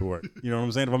requisite paperwork. You know what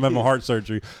I'm saying? If I'm having heart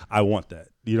surgery, I want that.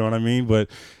 You know what I mean? But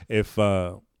if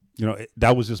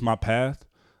that was just my path.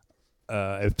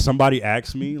 If somebody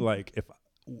asks me, like,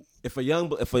 there's a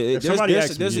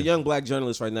young black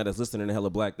journalist right now that's listening to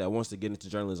Hella Black that wants to get into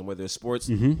journalism, whether it's sports,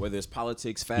 whether it's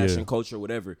politics, fashion, culture,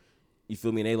 whatever. You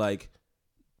feel me? And they like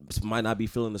might not be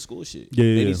feeling the school shit.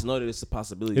 They need to know that it's a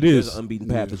possibility. There's an unbeaten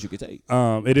path that you could take.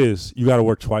 It is. You got to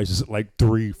work twice, like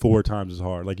 3-4 times as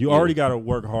hard. Like, you already got to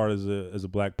work hard as a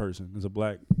black person, as a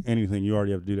black anything. You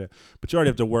already have to do that, but you already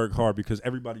have to work hard because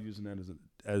everybody's using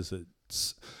that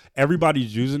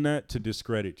everybody's using that to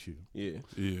discredit you.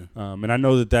 Yeah. And I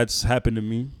know that's happened to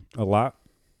me a lot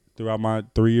throughout my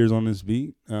 3 years on this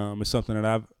beat. It's something that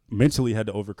I've mentally had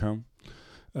to overcome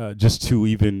just to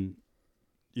even,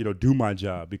 do my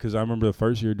job. Because I remember the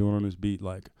first year doing on this beat,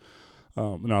 like, a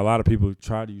lot of people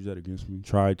tried to use that against me,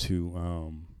 tried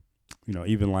to,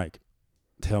 even like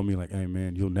tell me like, hey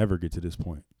man, you'll never get to this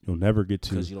point. You'll never get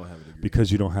to, because you don't have a degree.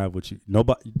 Because you don't have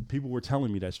people were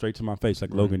telling me that straight to my face,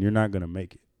 like, Logan, you're not going to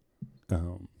make it.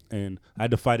 And I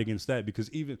had to fight against that because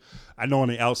even I know on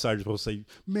the outside you're supposed to say,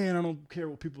 man, I don't care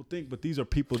what people think, but these are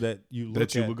people that you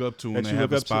look up to when they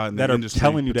have a spot in the that are industry,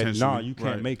 telling you that, nah, you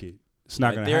can't make it. It's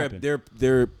not going to happen.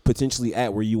 They're potentially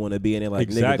at where you want to be, and they're like,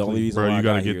 nigga, the only reason why you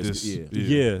gotta get this.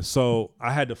 Yeah. So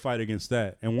I had to fight against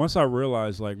that. And once I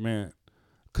realized, like, man,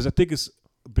 because I think it's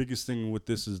the biggest thing with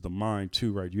this is the mind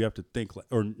too, right? You have to think,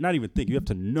 or not even think, you have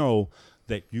to know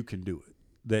that you can do it.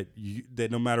 That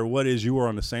no matter what is, you are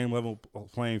on the same level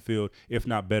playing field, if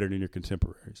not better than your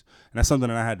contemporaries. And that's something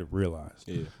that I had to realize.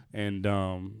 Yeah. And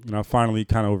I finally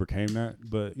kind of overcame that.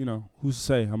 But who's to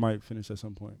say? I might finish at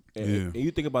some point. And you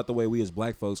think about the way we as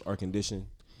black folks are conditioned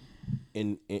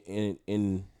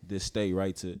in this state,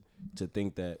 right? To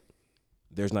think that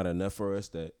there's not enough for us,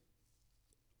 that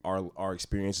our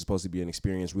experience is supposed to be an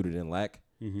experience rooted in lack.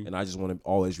 Mm-hmm. And I just want to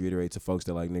always reiterate to folks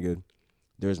that, like, nigga,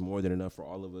 there's more than enough for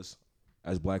all of us.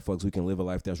 As black folks, we can live a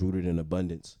life that's rooted in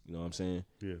abundance. You know what I'm saying?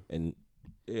 Yeah. And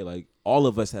like, all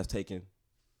of us have taken,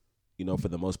 for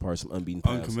the most part, some unbeaten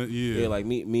paths. Like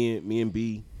me and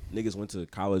B, niggas went to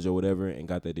college or whatever and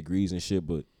got their degrees and shit.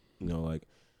 But like,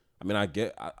 I mean, I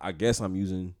guess I'm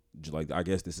using, like, I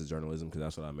guess this is journalism because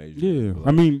that's what I majored in. Yeah.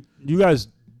 Like, you guys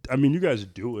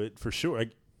do it for sure.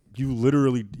 Like, you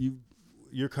literally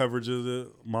your coverage of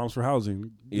the Moms for Housing.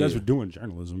 You guys are doing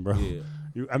journalism, bro.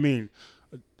 Yeah.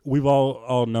 We've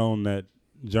all known that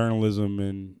journalism,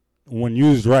 and when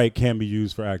used right, can be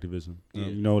used for activism. Yeah.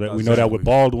 We know that with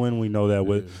Baldwin. We know that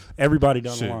with everybody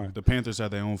down the line. The Panthers have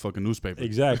their own fucking newspaper.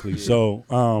 Exactly. So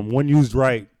when used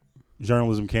right,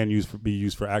 journalism can be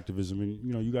used for activism, and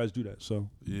you guys do that. So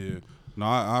no,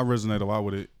 I resonate a lot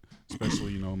with it,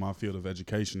 especially my field of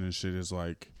education and shit is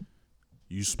like,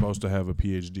 you supposed to have a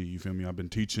PhD. You feel me? I've been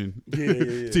teaching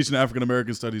teaching African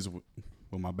American studies with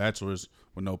my bachelor's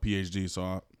with no PhD. So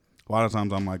a lot of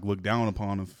times I'm like looked down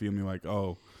upon and feel me like,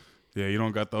 oh, yeah, you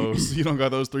don't got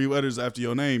those 3 letters after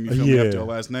your name. You feel me? After your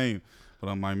last name. But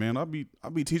I'm like, man, I'll be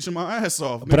teaching my ass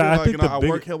off. But I think I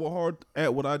work hella hard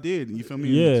at what I did. You feel me?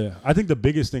 Yeah, I think the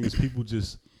biggest thing is people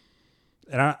just,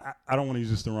 and I don't want to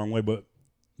use this the wrong way, but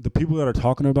the people that are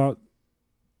talking about.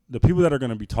 The people that are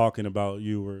going to be talking about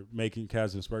you or making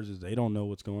casts and aspersions, they don't know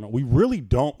what's going on. We really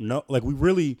don't know. Like,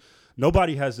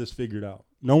 nobody has this figured out.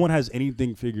 No one has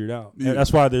anything figured out. Yeah. And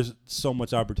that's why there's so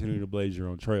much opportunity to blaze your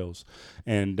own trails.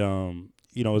 And,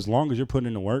 as long as you're putting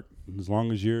in the work, as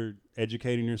long as you're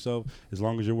educating yourself, as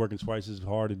long as you're working twice as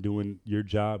hard and doing your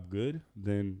job good,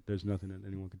 then there's nothing that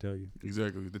anyone can tell you.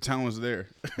 Exactly. The talent's there.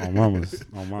 On mamas.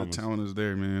 The talent is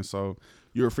there, man. So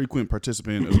you're a frequent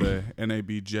participant of the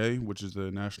NABJ, which is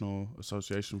the National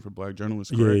Association for Black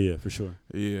Journalists, correct? Yeah, for sure.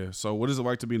 Yeah. So what is it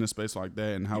like to be in a space like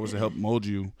that, and how has it helped mold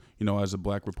you, as a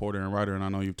black reporter and writer? And I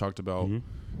know you've talked about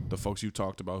the folks you've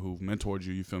talked about who've mentored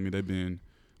you. You feel me? They've been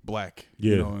black,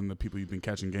 and the people you've been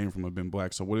catching game from have been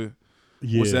black. So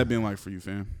what's that been like for you,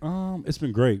 fam? It's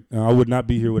been great. I would not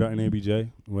be here without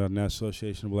NABJ, without National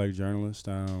Association of Black Journalists.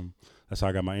 That's how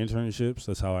I got my internships.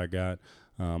 That's how I got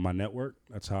my network.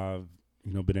 That's how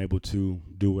I've been able to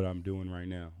do what I'm doing right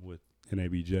now with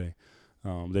NABJ.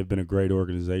 They've been a great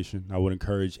organization. I would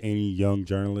encourage any young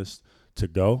journalist to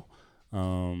go.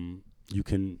 I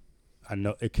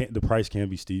know the price can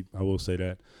be steep. I will say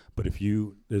that, but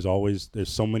there's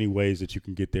so many ways that you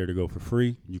can get there to go for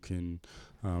free. You can,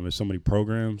 there's so many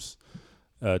programs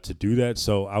to do that.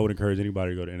 So I would encourage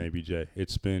anybody to go to NABJ.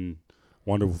 It's been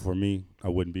wonderful for me. I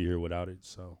wouldn't be here without it.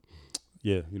 So,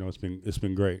 yeah, you know, it's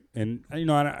been great. And you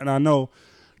know, and I know,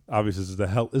 obviously,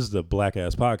 this is the black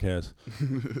ass podcast,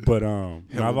 but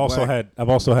you know, I've also had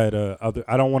other.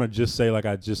 I don't want to just say like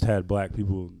I just had black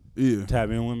people tap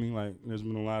in with me. Like, there's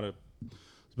been a lot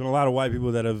of white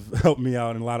people that have helped me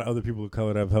out, and a lot of other people of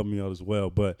color that have helped me out as well.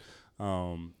 But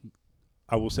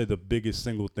I will say the biggest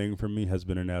single thing for me has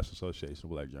been the National Association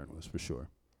of Black Journalists, for sure.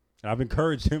 And I've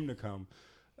encouraged him to come.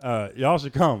 Y'all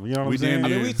should come. You know what I'm saying? I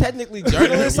mean, we technically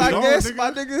journalists, I guess,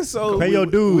 my nigga. So pay your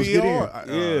dues. We Get are.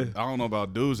 in. I don't know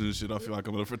about dues and shit. I feel like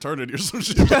I'm in a fraternity or some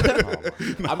shit.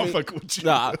 I mean, fucking with you.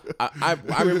 Nah, I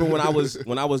remember when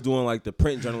I was doing like the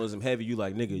print journalism heavy. You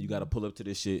like, nigga, you got to pull up to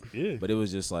this shit. Yeah. But it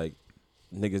was just like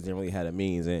niggas didn't really have the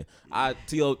means. And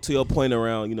to your point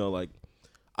around, you know, like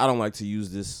I don't like to use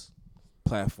this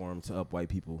platform to up white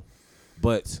people,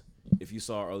 but if you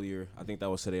saw earlier, I think that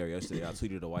was today or yesterday, I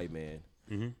tweeted a white man.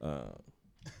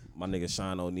 My nigga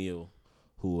Sean O'Neal,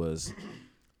 who was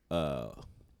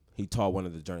he taught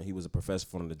he was a professor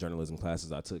for one of the journalism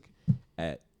classes I took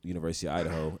at University of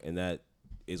Idaho, and that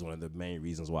is one of the main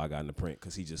reasons why I got into print,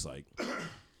 because he just like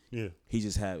he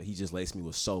just laced me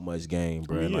with so much game,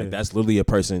 bro. Yeah. Like that's literally a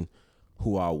person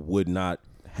who I would not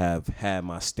have had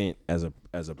my stint as a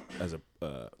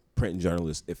print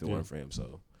journalist if it weren't for him.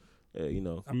 So yeah, you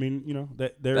know, I mean, you know,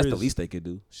 that's the least they could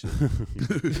do. Shit.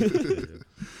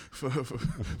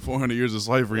 400 years of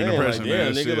slavery and oppression,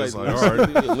 man. Nigga, Shit, it's like, all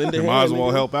right. lend a You hand, might as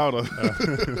well nigga. help out.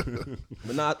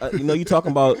 But not, you know, you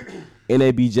talking about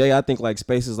NABJ. I think like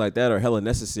spaces like that are hella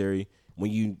necessary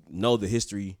when you know the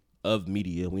history of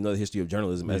media. We know the history of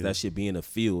journalism as that shit being a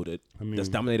field that's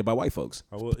dominated by white folks.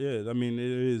 I mean, it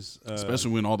is.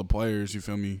 Especially when all the players, you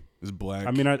feel me, is black.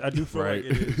 I mean, I do feel Right.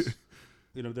 like it is.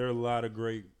 You know, there are a lot of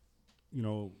great, you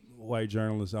know, white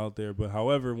journalists out there. But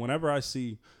however, whenever I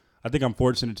think I'm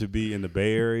fortunate to be in the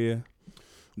Bay Area,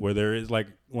 where there is like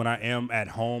when I am at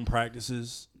home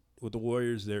practices with the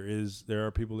Warriors, there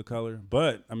are people of color.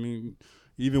 But I mean,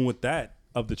 even with that,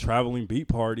 of the traveling beat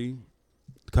party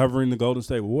covering the Golden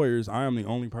State Warriors, I am the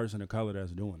only person of color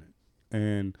that's doing it.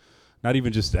 And not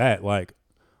even just that, like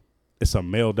it's a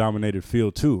male dominated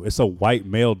field too. It's a white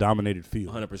male dominated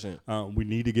field. 100%. We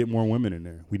need to get more women in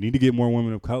there. We need to get more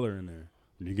women of color in there.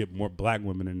 We need to get more black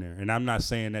women in there. And I'm not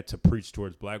saying that to preach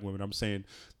towards black women. I'm saying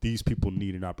these people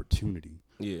need an opportunity.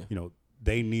 Yeah. You know,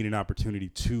 they need an opportunity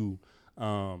to,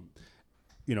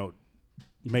 you know,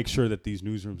 make sure that these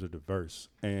newsrooms are diverse.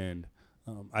 And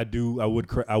I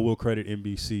will credit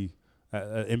NBC,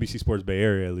 NBC Sports Bay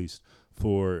Area at least,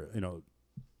 for, you know,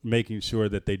 making sure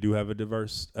that they do have a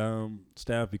diverse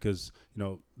staff, because, you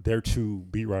know, their two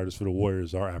beat writers for the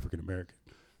Warriors are African American,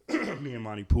 me and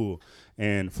Monty Poole.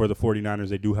 And for the 49ers,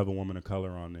 they do have a woman of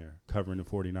color on there covering the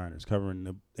 49ers, covering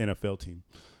the NFL team,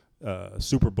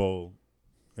 Super Bowl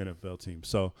NFL team.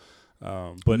 So,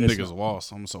 but niggas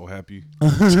lost. I'm so happy.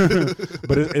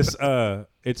 but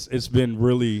it's been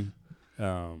really,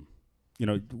 you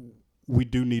know, we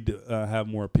do need to have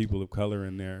more people of color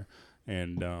in there.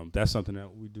 And that's something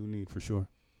that we do need for sure.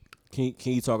 Can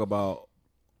you talk about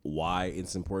why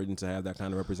it's important to have that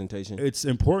kind of representation? It's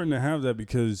important to have that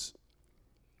because,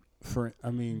 for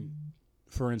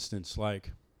instance,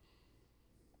 like,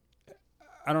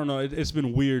 I don't know, it's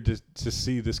been weird to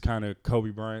see this kind of Kobe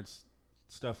Bryant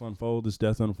stuff unfold, this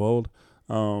death unfold.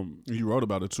 You wrote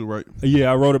about it too, right?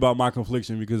 Yeah, I wrote about my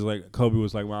confliction because like Kobe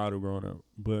was like my idol growing up,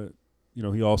 but you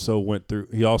know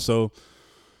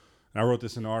I wrote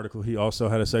this in the article. He also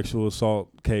had a sexual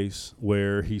assault case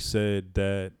where he said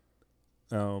that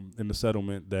in the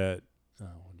settlement that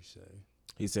what did he say?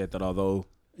 He said that although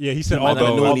he said he might not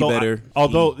have known any better,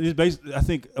 he's basically, I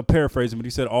think, paraphrasing, but he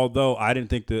said although I didn't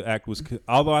think the act was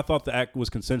although I thought the act was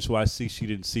consensual, I see she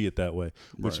didn't see it that way,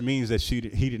 which means that he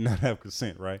did not have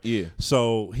consent, right? Yeah.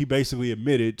 So he basically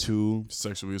admitted to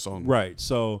sexually assaulting. Right.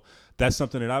 So that's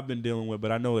something that I've been dealing with,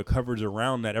 but I know the coverage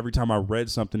around that, every time I read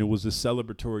something, it was a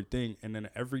celebratory thing. And then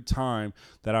every time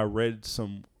that I read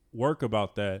some work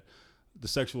about that, the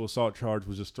sexual assault charge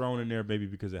was just thrown in there, maybe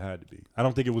because it had to be. I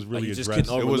don't think it was really addressed.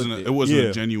 It wasn't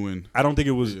a genuine. I don't think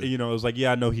it was, you know, it was like,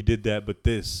 yeah, I know he did that, but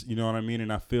this, you know what I mean?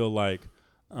 And I feel like,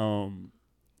 you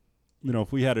know,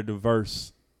 if we had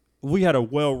a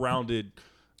well-rounded.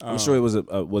 I'm sure it was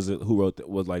who wrote that,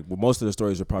 was like, well, most of the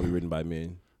stories are probably written by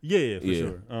men. Yeah, for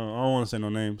sure. I don't want to say no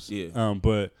names. Yeah.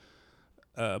 But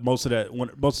most of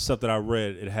the stuff that I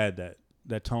read, it had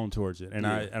that tone towards it, and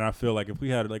I feel like if we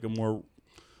had like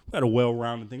we had a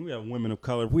well-rounded thing, we had women of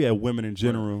color, if we had women in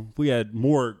general, if we had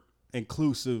more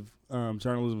inclusive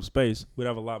journalism space, we'd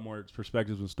have a lot more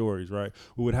perspectives and stories, right?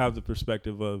 We would have the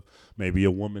perspective of maybe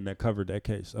a woman that covered that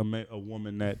case, a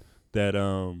woman that that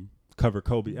cover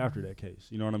Kobe after that case.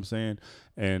 You know what I'm saying?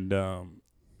 And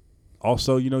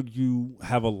also, you know, you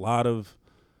have a lot of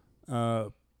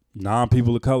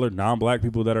non-people of color, non-black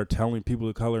people that are telling people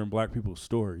of color and black people's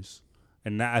stories.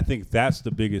 And that, I think that's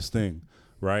the biggest thing,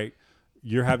 right?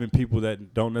 You're having people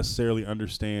that don't necessarily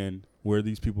understand where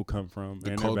these people come from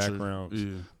and culture, their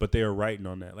backgrounds, but they are writing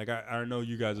on that. Like, I know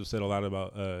you guys have said a lot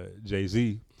about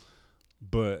Jay-Z,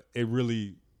 but it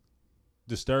really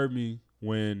disturbed me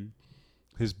when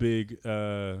his big he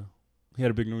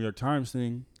had a big New York Times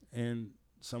thing, and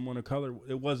someone of color,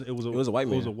 it was a white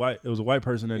man. It was a white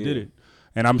person that did it.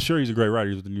 And I'm sure he's a great writer.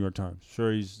 He's with the New York Times.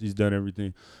 Sure, he's done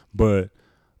everything. But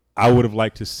I would have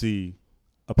liked to see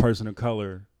a person of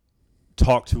color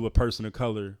talk to a person of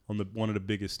color on one of the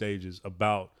biggest stages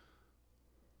about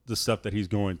the stuff that he's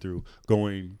going through,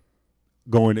 going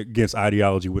against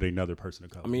ideology with another person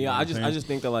of color. I mean, I just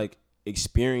think that like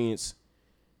experience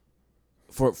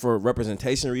for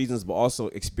representation reasons, but also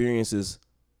experiences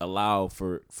allow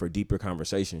for deeper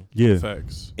conversation. Yeah.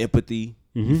 Facts. Empathy.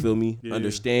 You feel me? Yeah.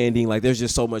 Understanding. Like there's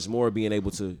just so much more being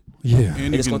able to. Yeah.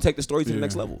 And it's gonna take the story to the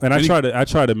next level. And I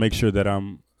try to make sure that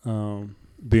I'm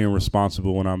being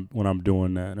responsible when I'm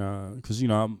doing that, because you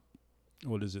know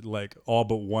what is it, like all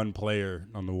but one player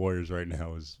on the Warriors right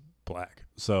now is black,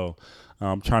 so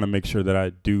I'm trying to make sure that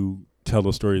I do tell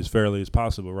the story as fairly as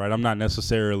possible, right? I'm not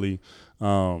necessarily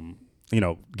giving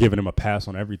them a pass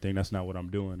on everything. That's not what I'm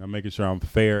doing. I'm making sure I'm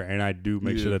fair, and I do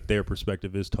make sure that their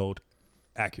perspective is told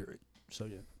accurate. So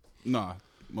yeah. Nah,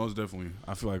 most definitely.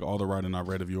 I feel like all the writing I've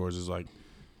read of yours is like,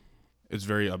 it's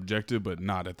very objective, but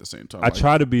not at the same time. I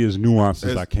try to be as nuanced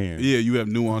as I can. Yeah, you have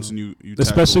nuance, and you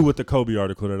especially tackle. with the Kobe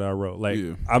article that I wrote. Like,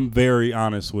 I'm very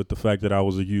honest with the fact that I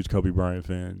was a huge Kobe Bryant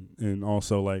fan, and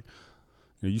also like,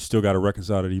 you still got to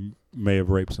reconcile that he may have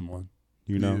raped someone,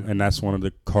 and that's one of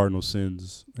the cardinal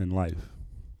sins in life,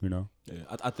 Yeah,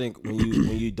 I think when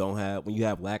you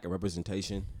have lack of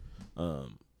representation,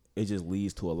 it just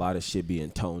leads to a lot of shit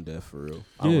being tone deaf for real.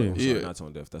 Not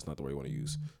tone deaf. That's not the word you want to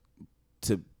use.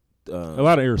 A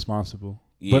lot of irresponsible,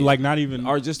 but like not even,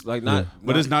 or just like not.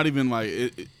 But it's not even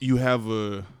like you have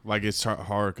a like it's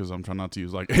hard because I'm trying not to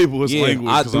use like ableist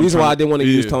language. The reason why I didn't want to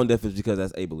use tone deaf is because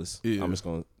that's ableist. Yeah. I'm just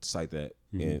gonna cite that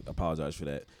and apologize for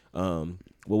that.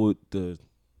 What would the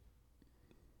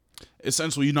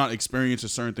essentially you're not experiencing a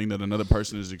certain thing that another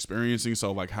person is experiencing?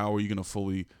 So like, how are you gonna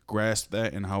fully grasp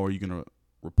that, and how are you gonna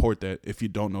report that if you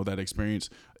don't know that experience,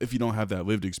 if you don't have that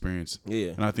lived experience? Yeah.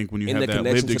 And I think when you and have that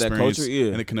lived experience culture,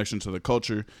 and the connection to the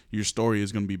culture, your story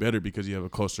is going to be better because you have a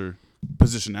closer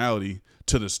positionality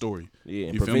to the story. Yeah,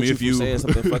 and you feel me? If you saying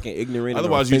something fucking ignorant,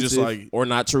 otherwise you just like or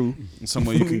not true. In some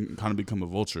way you can kind of become a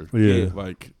vulture. Yeah.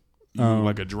 Like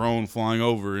like a drone flying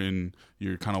over and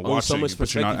you're kind of watching, so much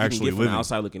but you're not actually you can get from living. the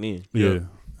outside looking in. Yeah.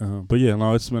 But yeah,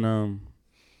 no, it's been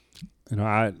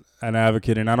an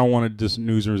advocate, and I don't want this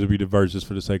newsrooms to be diverse just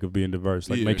for the sake of being diverse.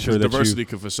 Like, make sure that diversity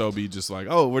could for sure be just like,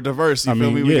 oh, we're diverse. You I feel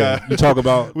mean, me? you talk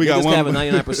about we got just one. have a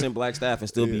 99% black staff and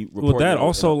still be reporting that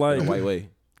also in like a white way.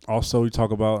 Also, we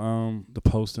talk about the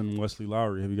post in Wesley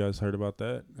Lowry. Have you guys heard about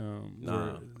that?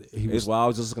 Nah. It's why I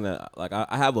was just looking at, like,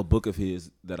 I have a book of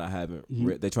his that I haven't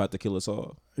read. They Tried to Kill Us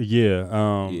All.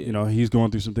 Yeah. He's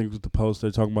going through some things with the post.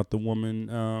 They're talking about the woman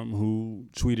who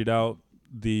tweeted out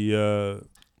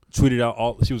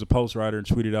she was a post writer and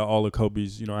tweeted out all of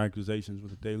Kobe's, accusations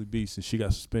with the Daily Beast, and she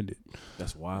got suspended.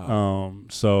 That's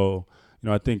wild. So,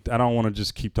 I think I don't want to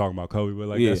just keep talking about Kobe,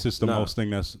 but that's just the most thing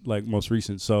that's like most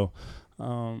recent. So,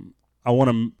 I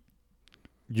want to,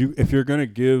 if you're going to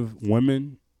give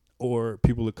women or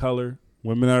people of color,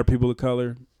 women that are people of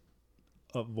color,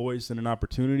 a voice and an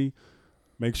opportunity,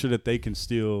 make sure that they can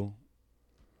still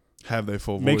have their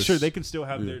full voice. Make sure they can still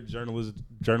have their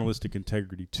journalistic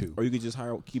integrity too. Or you could just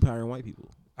keep hiring white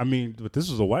people. I mean, but this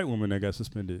was a white woman that got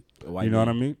suspended. You know what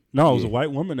I mean? No, it was a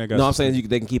white woman that got No, suspended. I'm saying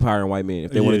they can keep hiring white men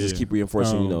if they want to just keep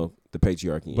reinforcing, the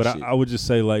patriarchy. But shit. I would just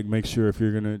say, like, make sure if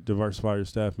you're going to diversify your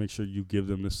staff, make sure you give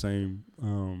them the same,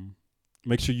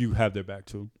 make sure you have their back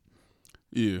too.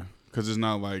 Yeah, because it's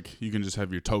not like you can just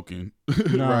have your token,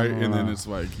 right? And then it's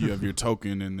like you have your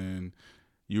token and then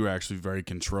you're actually very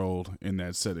controlled in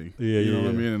that setting. Yeah, you know what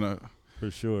I mean? And, for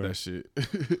sure. That shit.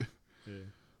 Yeah.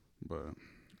 But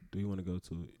do you want to go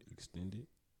to extended?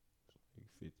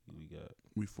 50,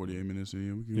 we 48 minutes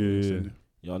in. We can go extended.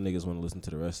 Y'all niggas want to listen to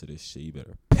the rest of this shit, you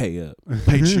better pay up.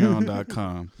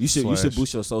 Patreon.com. You should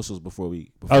boost your socials before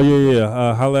we.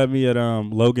 Holla at me at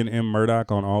Logan M.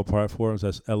 Murdoch on all platforms.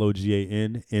 That's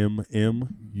LOGAN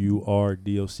MMURDOCK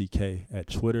at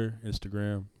Twitter,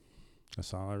 Instagram,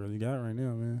 That's all I really got right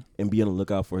now, man. And be on the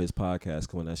lookout for his podcast.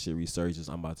 'Cause when that shit resurges,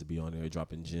 I'm about to be on there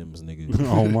dropping gems, nigga.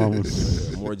 Oh, mama.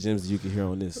 More gems than you can hear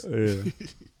on this. Yeah.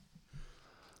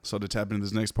 So to tap into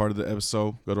this next part of the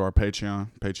episode, go to our Patreon,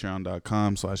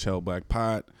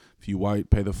 patreon.com/hellblackpod. If you white,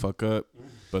 pay the fuck up.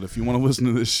 But if you want to listen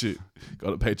to this shit,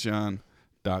 go to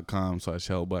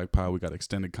patreon.com/hellblackpod. We got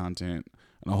extended content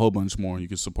and a whole bunch more. You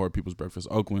can support People's Breakfast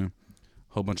Oakland.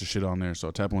 Whole bunch of shit on there.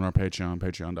 So tap on our Patreon,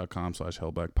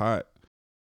 patreon.com/hellblackpod.